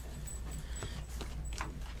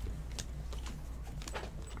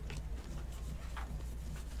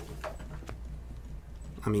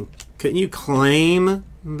 I mean, couldn't you claim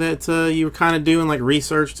that you were kind of doing like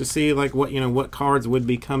research to see like what cards would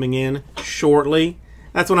be coming in shortly?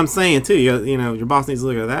 That's what I'm saying too. You know, your boss needs to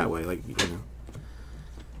look at it that way, like, you know.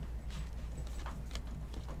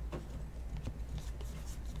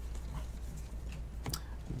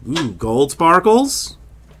 Ooh, gold sparkles.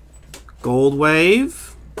 Gold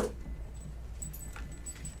wave.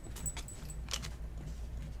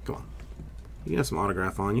 Come on. You have some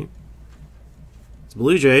autograph on you. It's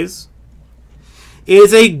Blue Jays. It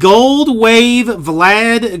is a gold wave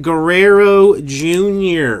Vlad Guerrero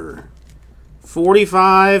Jr.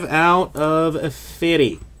 45 out of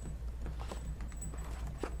 50.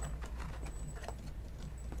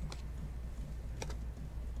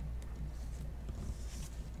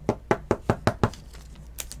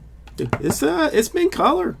 It's been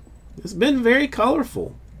color. It's been very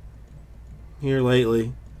colorful here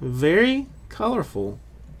lately. Very colorful.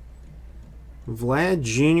 Vlad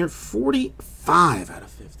Jr. 45 out of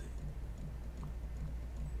 50.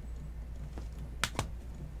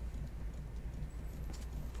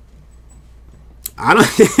 I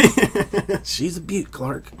don't. She's a beaut,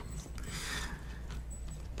 Clark.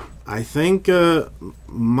 I think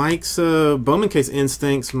Mike's Bowman case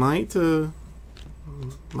instincts might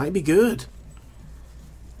be good.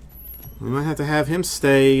 We might have to have him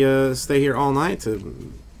stay here all night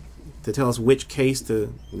to tell us which case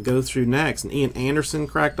to go through next. And Ian Anderson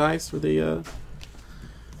cracked ice for the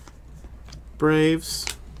Braves.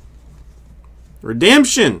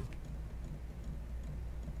 Redemption.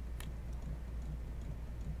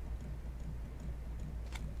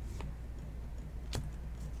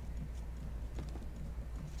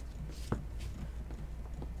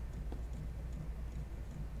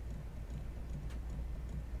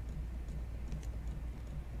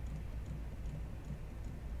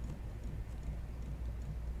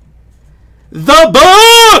 The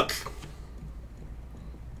book!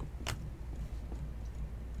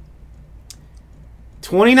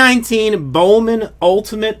 '19 Bowman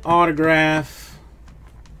Ultimate Autograph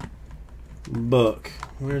book.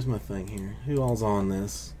 Where's my thing here? Who all's on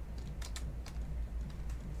this?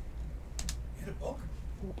 You had a book?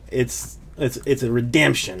 It's a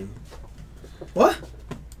redemption. What?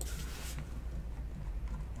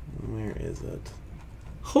 Where is it?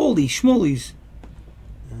 Holy schmolies.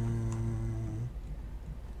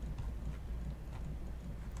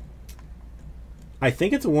 I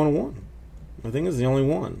think it's a 1-1. I think it's the only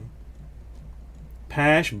one.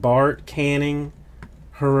 Pash, Bart, Canning,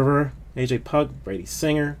 Herrera, AJ Puck, Brady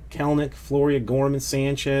Singer, Kelnick, Floria, Gorman,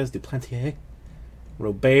 Sanchez, Duplantier,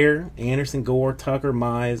 Robert, Anderson, Gore, Tucker,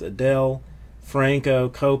 Mize, Adele, Franco,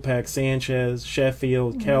 Kopech, Sanchez,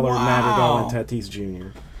 Sheffield, Keller, Madrigal, and Tatis Jr.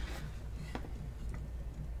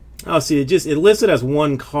 Oh, see, it listed as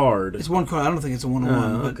one card. It's one card. I don't think it's a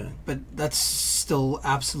 1-on-1. Okay. But that's still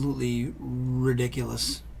absolutely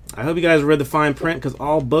ridiculous. I hope you guys read the fine print because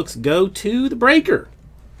all books go to the breaker.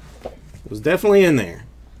 It was definitely in there.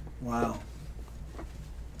 Wow.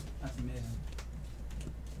 That's amazing.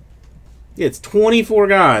 Yeah, it's 24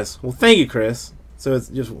 guys. Well, thank you, Chris. So it's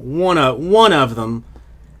just one of them.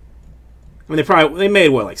 I mean, they made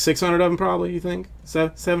what, like 600 of them, probably. You think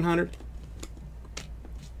 700?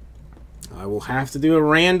 I will have to do a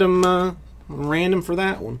random for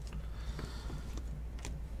that one.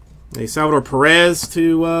 A Salvador Perez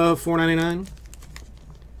to $4.99.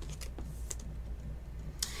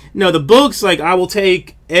 No, the books, like, I will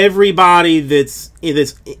take everybody that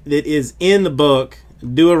is in the book,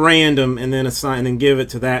 do a random, and then assign, and then give it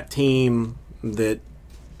to that team that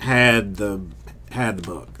had the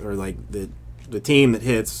book, or like the team that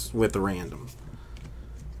hits with the random.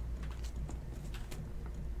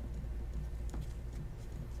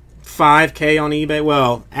 $5K on eBay.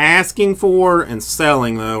 Well, asking for and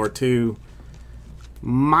selling, though, are two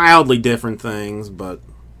mildly different things, but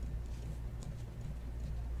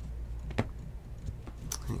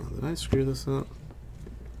hang on, did I screw this up?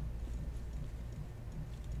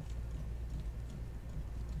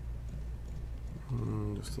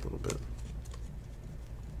 Just a little bit.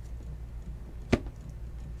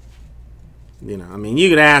 You know, I mean, you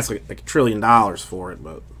could ask like $1 trillion for it,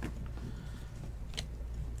 but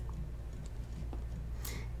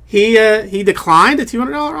he declined a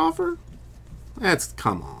 $200 offer. That's,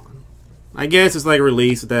 come on. I guess it's like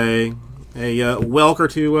release day. A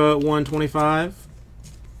Welker to 125.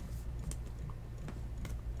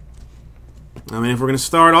 I mean, if we're gonna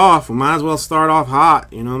start off, we might as well start off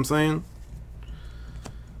hot. You know what I'm saying?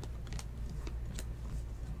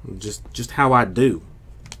 Just how I do.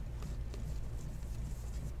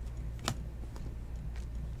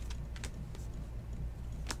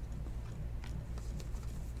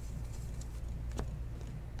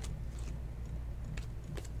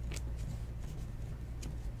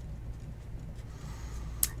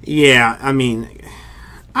 Yeah, I mean,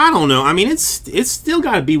 I don't know. I mean, it's still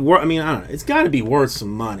got to be worth. I mean, I don't know. It's got to be worth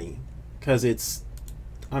some money because it's.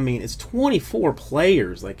 I mean, it's 24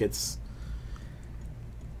 players. Like, it's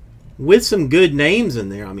with some good names in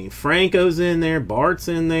there. I mean, Franco's in there, Bart's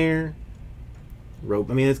in there. I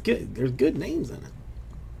mean, it's good. There's good names in it.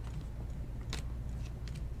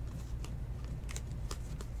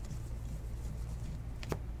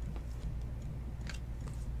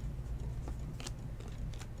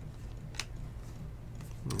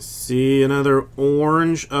 Let's see, another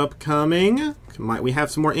orange upcoming. Might we have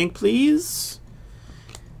some more ink, please?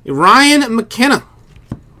 Ryan McKenna.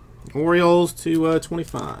 Orioles to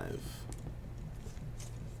 25.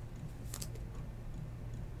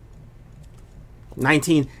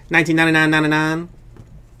 $19.99.99,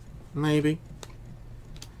 maybe.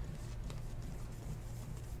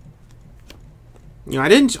 You know,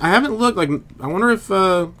 I haven't looked. Like, I wonder if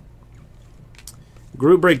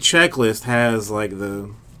Group Break Checklist has like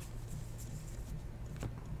the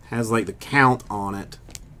count on it,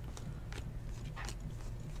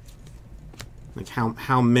 like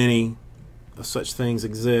how many of such things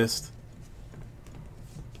exist.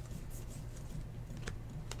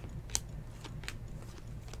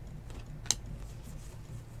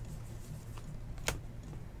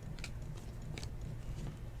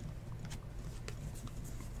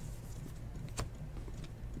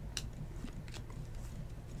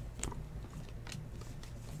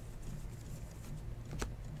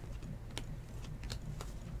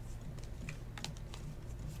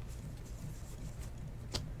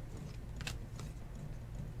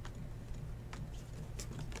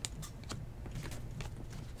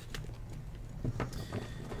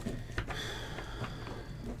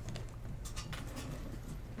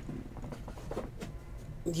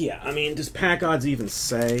 Yeah, I mean, does pack odds even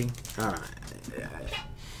say?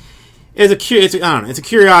 It's a, I don't know. It's a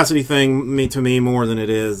curiosity thing to me more than it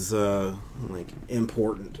is like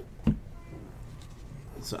important.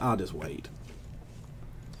 So I'll just wait.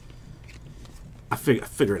 I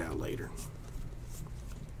figure it out later.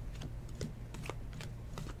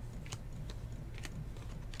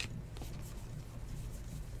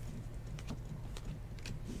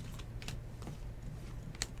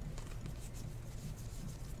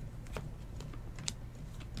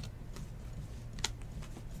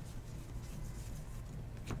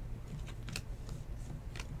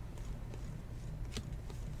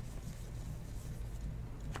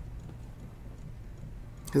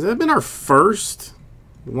 Has that been our first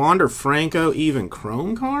Wander Franco even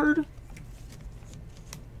Chrome card?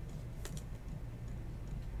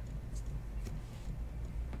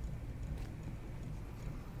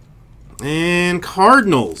 And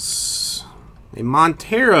Cardinals. A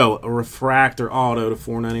Montero, a refractor auto to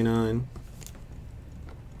 $4.99.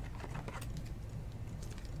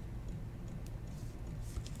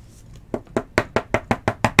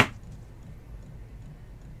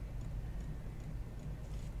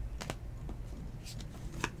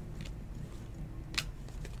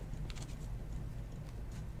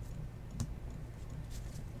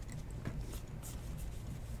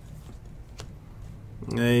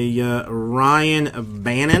 A Ryan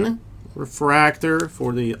Bannon refractor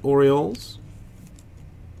for the Orioles.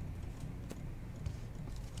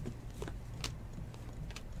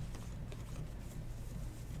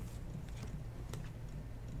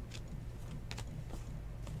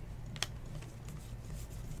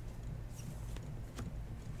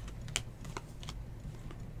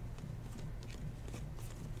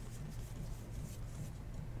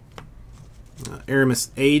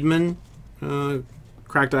 Aramis Aidman.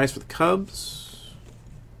 Cracked ice for the Cubs.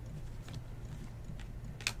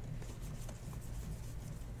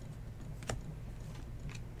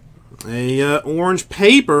 A orange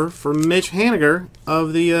paper for Mitch Haniger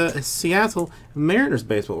of the Seattle Mariners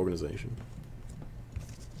baseball organization.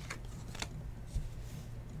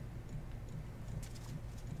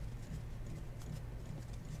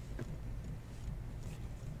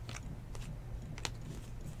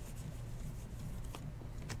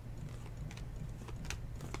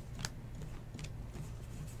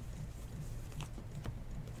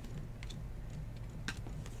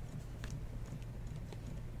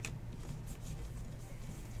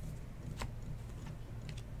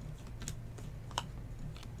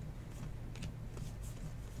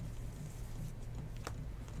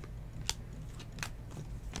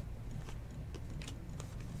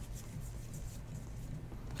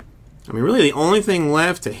 I mean, really, the only thing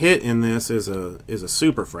left to hit in this is a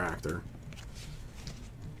superfractor.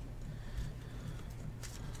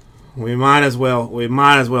 We might as well hit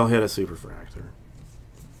a superfractor.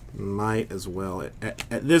 Might as well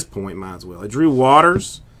at this point. Might as well. I drew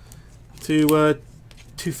Waters to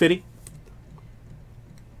 250.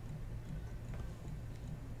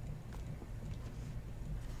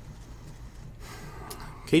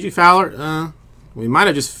 KG Fowler. We might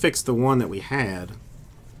have just fixed the one that we had.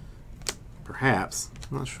 Perhaps.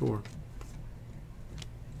 I'm not sure.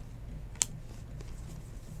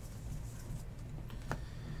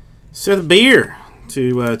 Seth Beer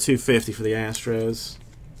to 250 for the Astros.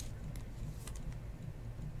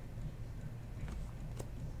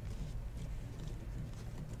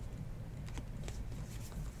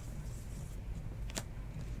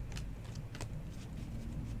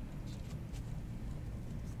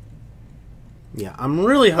 Yeah, I'm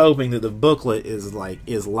really hoping that the booklet is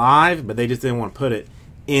live, but they just didn't want to put it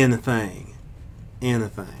in the thing. In the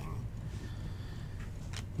thing.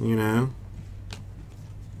 You know?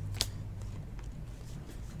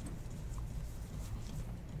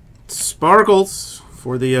 Sparkles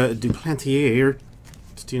for the Duplantier.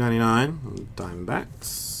 It's $2.99.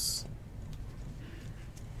 Diamondbacks.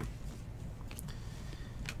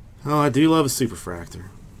 Oh, I do love a superfractor.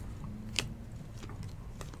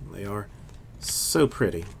 They are so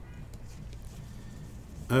pretty.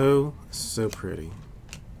 Oh, so pretty.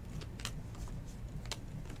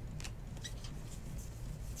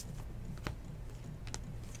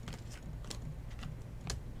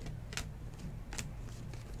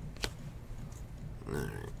 All right.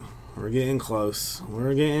 We're getting close.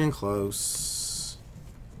 We're getting close.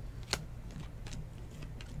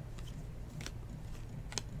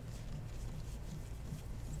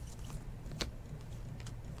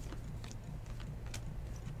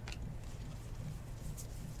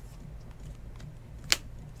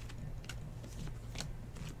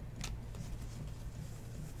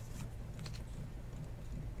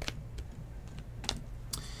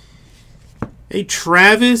 A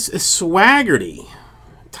Travis Swaggerty.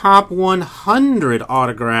 Top 100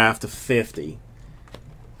 autograph to 50.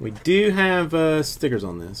 We do have stickers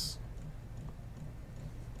on this.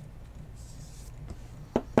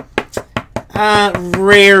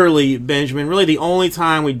 Rarely, Benjamin. Really, the only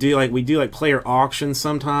time we do like player auctions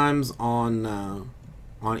sometimes on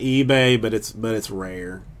eBay, but it's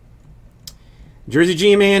rare. Jersey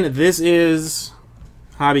G-Man. This is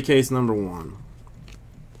hobby case number 1.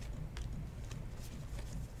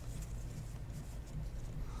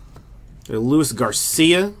 Luis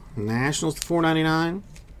Garcia, Nationals to 4.99.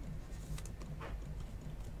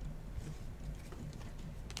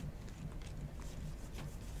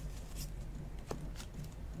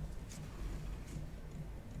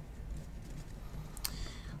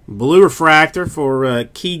 Blue refractor for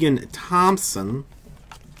Keegan Thompson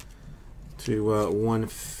to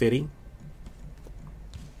 150.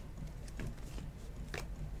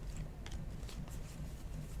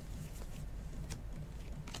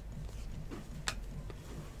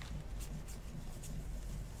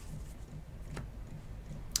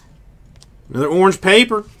 Another orange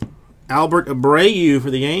paper. Albert Abreu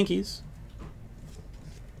for the Yankees.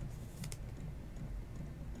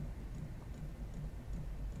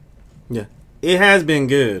 Yeah, it has been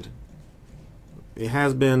good. It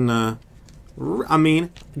has been, I mean,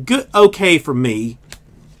 good, okay for me.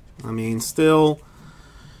 I mean, still,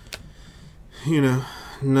 you know,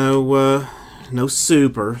 no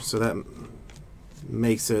super, so that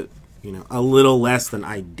makes it, you know, a little less than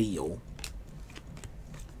ideal.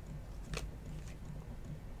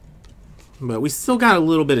 But we still got a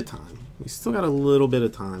little bit of time. We still got a little bit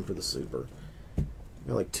of time for the super.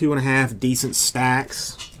 Got like 2.5 decent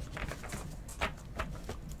stacks.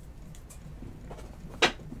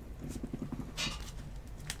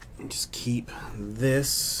 Just keep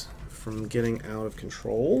this from getting out of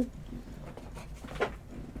control.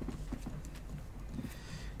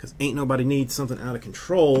 Because ain't nobody needs something out of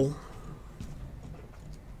control.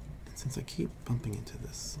 And since I keep bumping into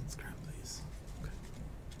this, let's grab these. Okay.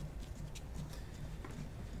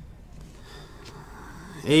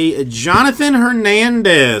 A Jonathan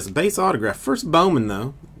Hernandez base autograph. First Bowman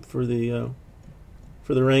though for the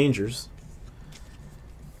Rangers.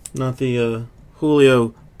 Not the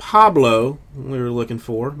Julio Pablo we were looking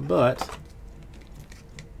for, but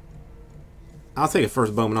I'll take a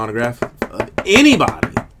first Bowman autograph of anybody.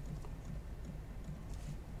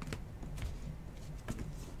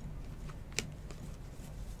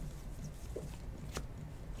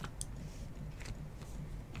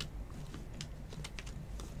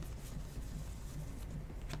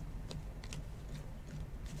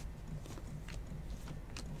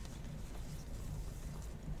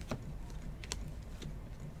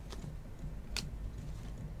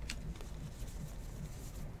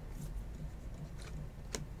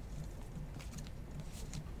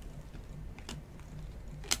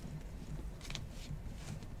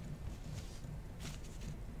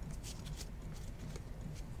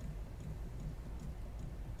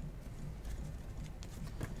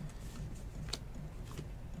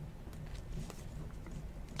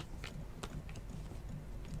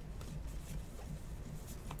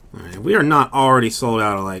 We are not already sold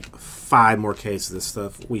out of like 5 more cases of this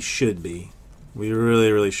stuff. We should be. We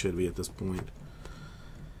really, really should be at this point.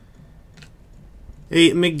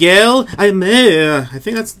 Hey, Miguel, I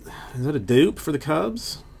think is that a dupe for the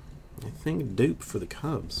Cubs? I think dupe for the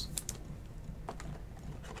Cubs.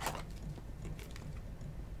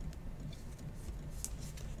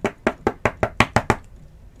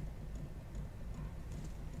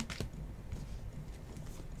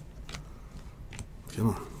 Come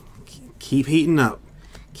on. Keep heating up.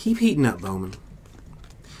 Keep heating up, Bowman.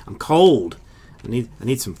 I'm cold. I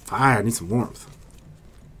need some fire. I need some warmth.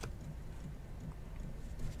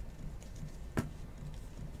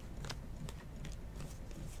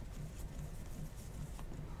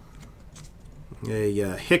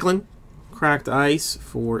 A Hicklin cracked ice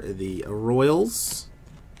for the Royals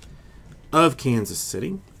of Kansas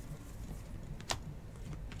City.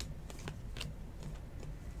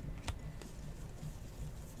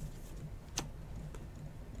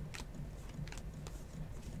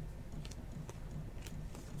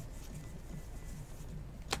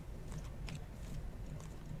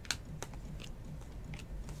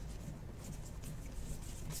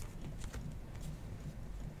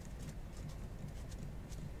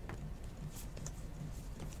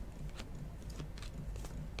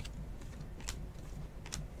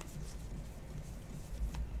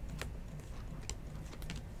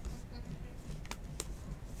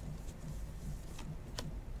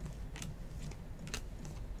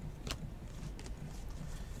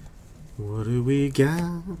 What do we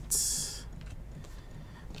got?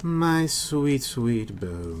 My sweet, sweet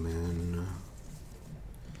Bowman.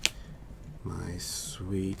 My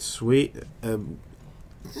sweet, sweet... I mean,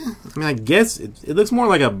 I guess it looks more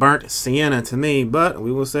like a burnt sienna to me, but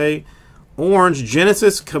we will say orange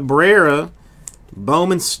Genesis Cabrera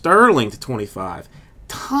Bowman Sterling to 25.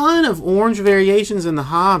 Ton of orange variations in the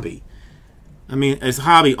hobby. I mean, it's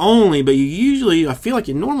hobby only, but you usually, I feel like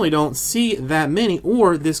you normally don't see that many,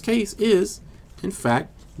 or this case is, in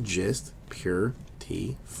fact, just pure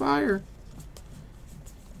T fire.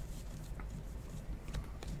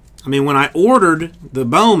 I mean, when I ordered the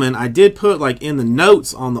Bowman, I did put, like, in the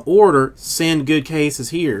notes on the order, send good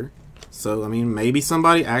cases here. So, I mean, maybe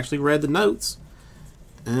somebody actually read the notes.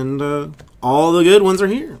 And all the good ones are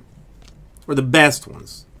here. Or the best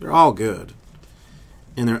ones. They're all good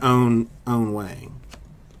in their own way.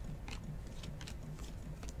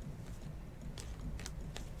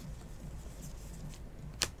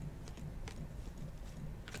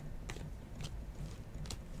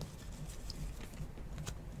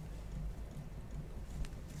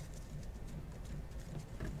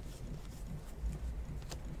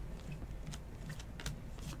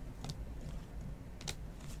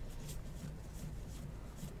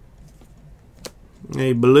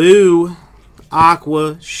 A blue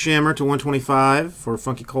aqua shimmer to 125 for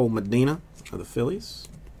Funky Cole Medina of the Phillies.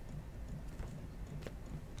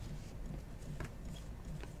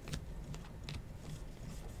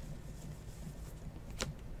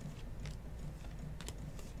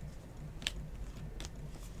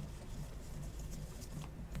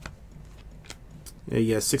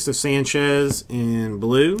 A Sixto Sanchez in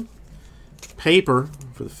blue. Paper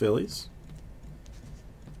for the Phillies.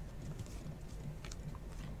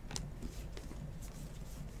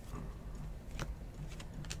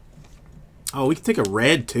 Oh, we can take a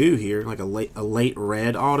red too here, like a late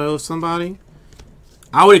red auto of somebody.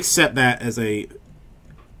 I would accept that as a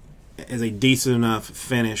decent enough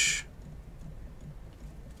finish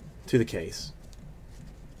to the case.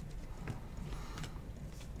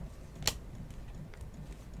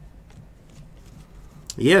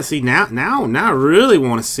 Yeah, see now I really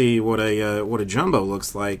want to see what a jumbo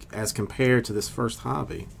looks like as compared to this first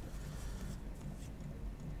hobby.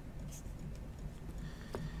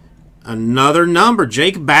 Another number,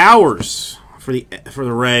 Jake Bowers for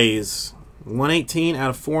the Rays. 118 out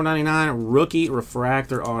of 499, rookie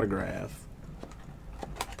refractor autograph.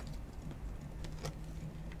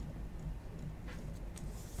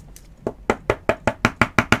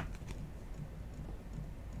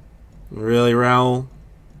 Really, Raul?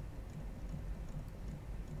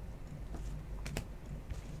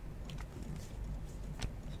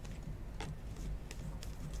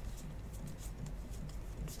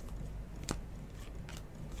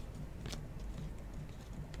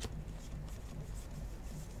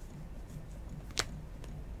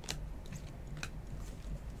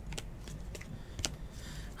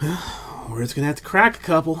 We're just gonna have to crack a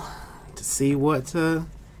couple to see what we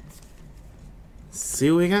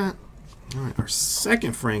got. All right, our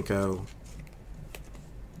second Franco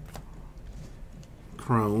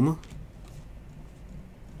Chrome.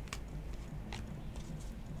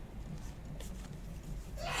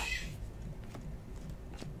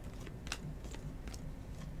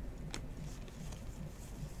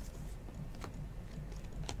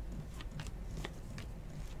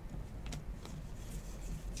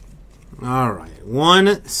 All right,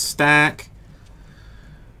 one stack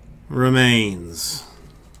remains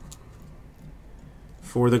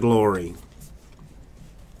for the glory.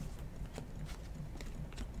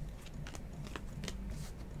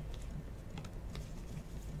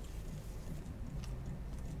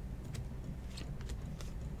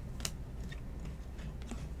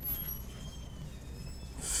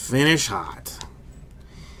 Finish hot.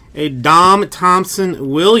 A Dom Thompson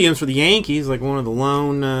Williams for the Yankees, like one of the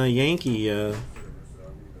lone Yankee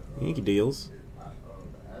deals.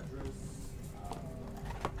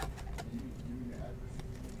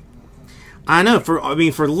 I know.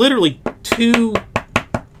 For literally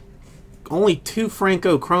only two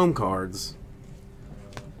Franco Chrome cards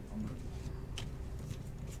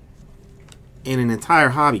in an entire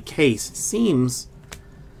hobby case seems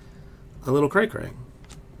a little cray-cray.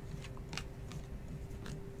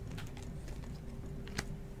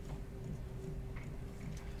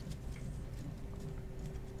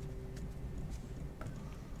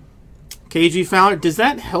 KG Fowler, does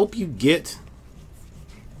that help you get...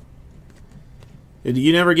 Do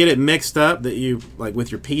you never get it mixed up that you, like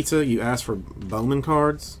with your pizza, you ask for Bowman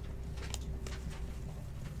cards?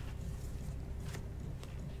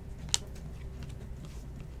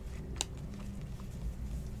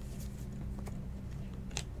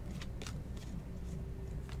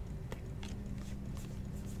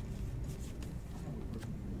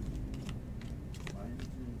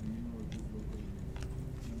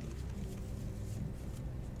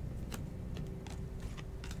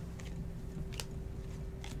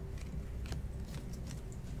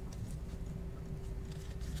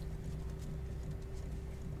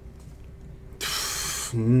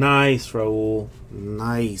 Nice, Raul.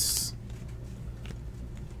 Nice.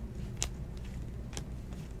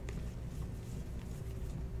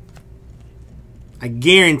 I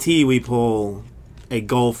guarantee we pull a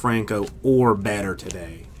goal Franco or better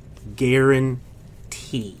today. Guarantee.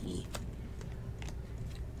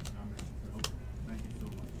 Thank you so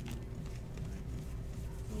much.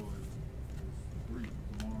 So it's 3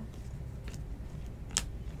 tomorrow.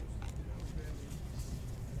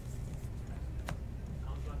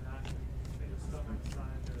 Comes on that. They just stuff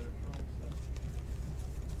inside the film stuff.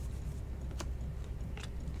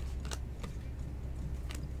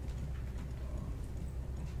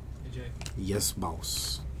 Hey Jay, Yes,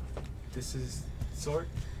 boss. this is sort.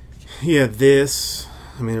 Yeah, this.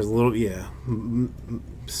 I mean, there's a little. Yeah,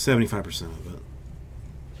 75% of it.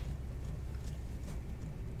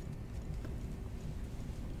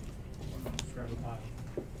 Forever pile.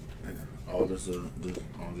 All this,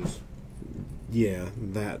 all this. Yeah,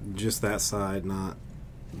 that just that side, not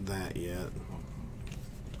that yet.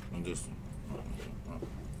 And this.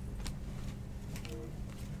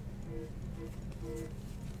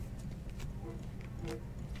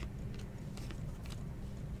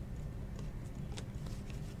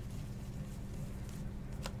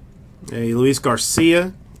 A Luis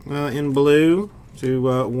Garcia in blue to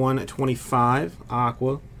 125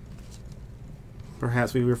 aqua.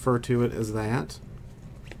 Perhaps we refer to it as that.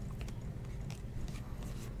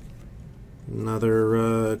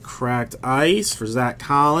 Another cracked ice for Zach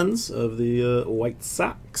Collins of the White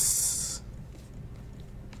Sox.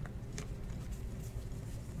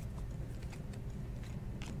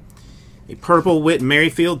 A purple Whit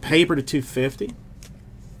Merrifield paper to 250.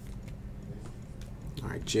 All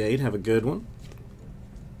right, Jade, have a good one.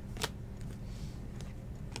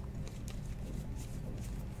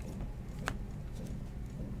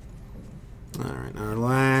 All right, our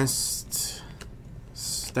last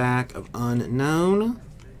stack of unknown.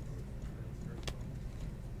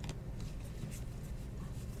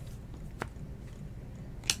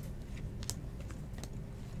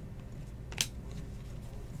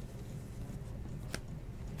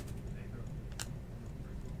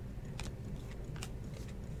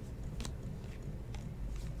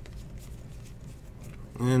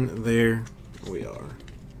 And there we are.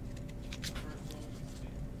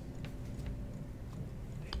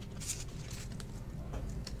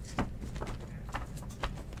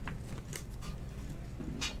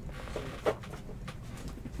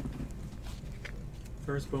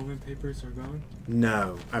 First Bowman papers are gone.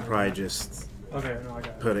 No, I probably just Okay, no, I got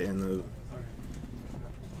it. put it in the...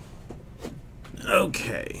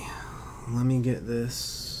 Okay. Okay. Let me get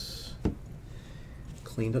this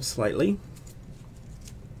cleaned up slightly.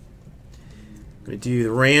 Going to do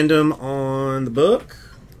the random on the book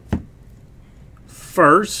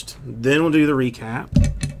first, then we'll do the recap.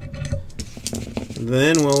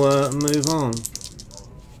 Then we'll move on.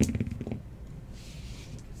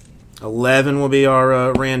 11 will be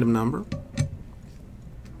our random number.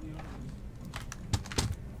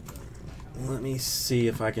 Let me see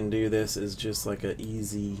if I can do this as just like an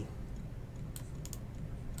easy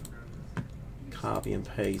copy and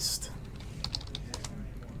paste.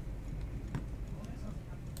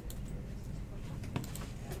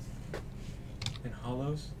 And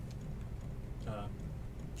hollows,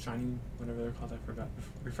 shiny, whatever they're called, I forgot.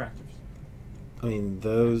 Refractors. I mean,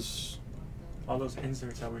 those... All those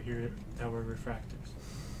inserts that were here that were refractors.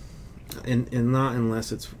 And not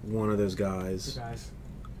unless it's one of those The guys. guys.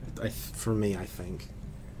 For me, I think.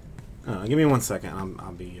 Give me 1 second.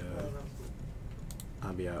 I'll be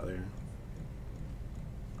out there.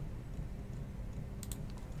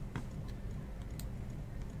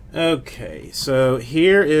 Okay, so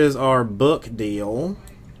here is our book deal.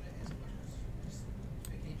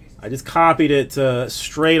 I just copied it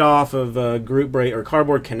straight off of Group Break or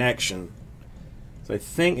Cardboard Connection. So I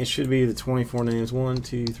think it should be the 24 names. 1,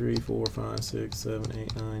 2, 3, 4, 5, 6, 7,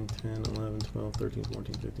 8, 9, 10, 11, 12, 13,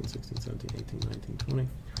 14, 15, 16, 17, 18, 19, 20,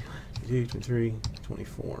 22, 23,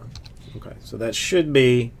 24. Okay, so that should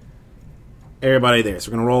be everybody there.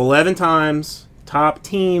 So we're going to roll 11 times. Top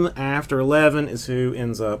team after 11 is who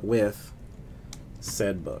ends up with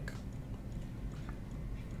said book.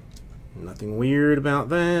 Nothing weird about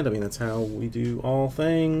that. I mean, that's how we do all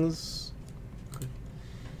things.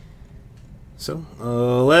 So,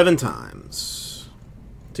 11 times.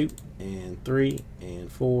 2, and 3,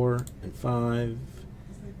 and 4, and 5,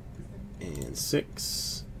 and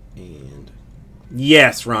 6, and...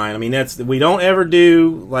 Yes, Ryan. I mean, that's... We don't ever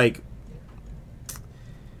do, like...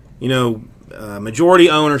 You know... majority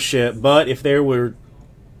ownership, but if there were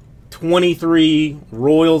 23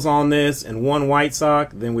 Royals on this and 1 White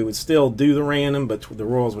Sox, then we would still do the random, but the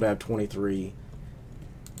Royals would have 23,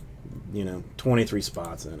 23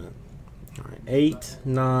 spots in it. All right, 8,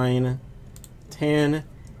 9, 10,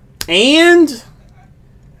 and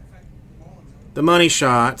the money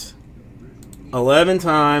shot 11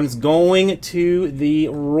 times going to the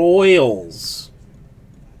Royals.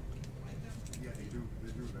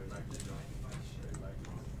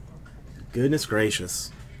 Goodness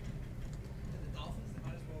gracious.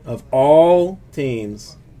 Of all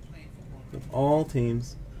teams.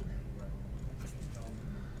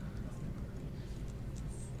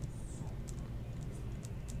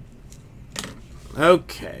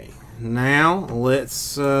 Okay, now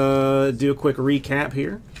let's do a quick recap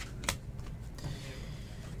here.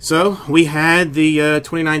 So we had the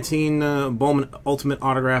 2019 Bowman Ultimate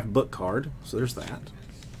Autograph book card. So there's that.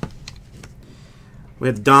 We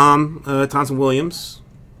had Dom Thompson Williams,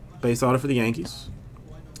 base auto for the Yankees.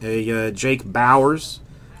 A Jake Bowers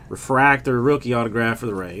refractor rookie autograph for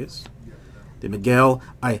the Rays. The Miguel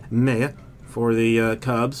Aimea for the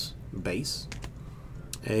Cubs base.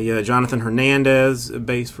 A Jonathan Hernandez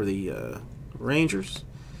base for the Rangers.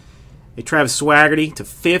 A Travis Swaggerty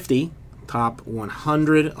 /50 top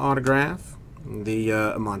 100 autograph.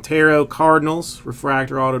 The Montero Cardinals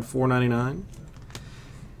refractor auto to $4.99.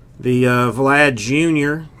 The Vlad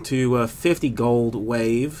Jr. /50 gold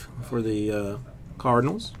wave for the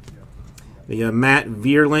Cardinals. The Matt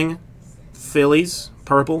Vierling Phillies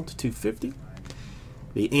purple to $250.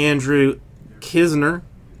 The Andrew Kisner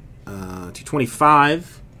 /25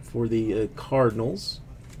 for the Cardinals.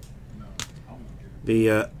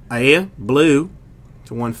 The Aya blue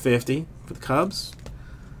 /150 for the Cubs.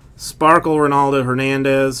 Sparkle Ronaldo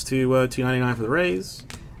Hernandez $2.99 for the Rays.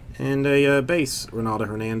 And a base Ronaldo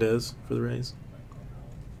Hernandez for the Rays.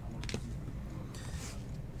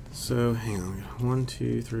 So hang on, 1,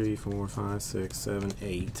 2, 3, 4, 5, 6, 7,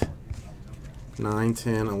 8, 9,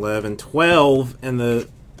 10, 11, 12, and the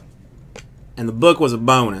book was a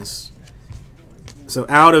bonus. So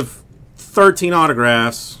out of 13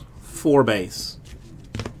 autographs, 4 base.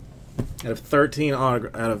 Out of 13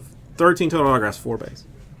 total autographs, 4 base.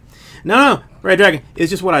 No, Red Dragon,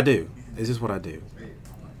 it's just what I do. It's just what I do.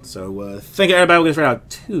 So thank you, everybody. We'll get straight out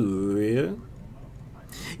to you.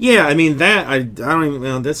 Yeah, I mean that I don't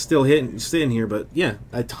even. That's still sitting here, but yeah,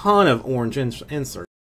 a ton of orange inserts.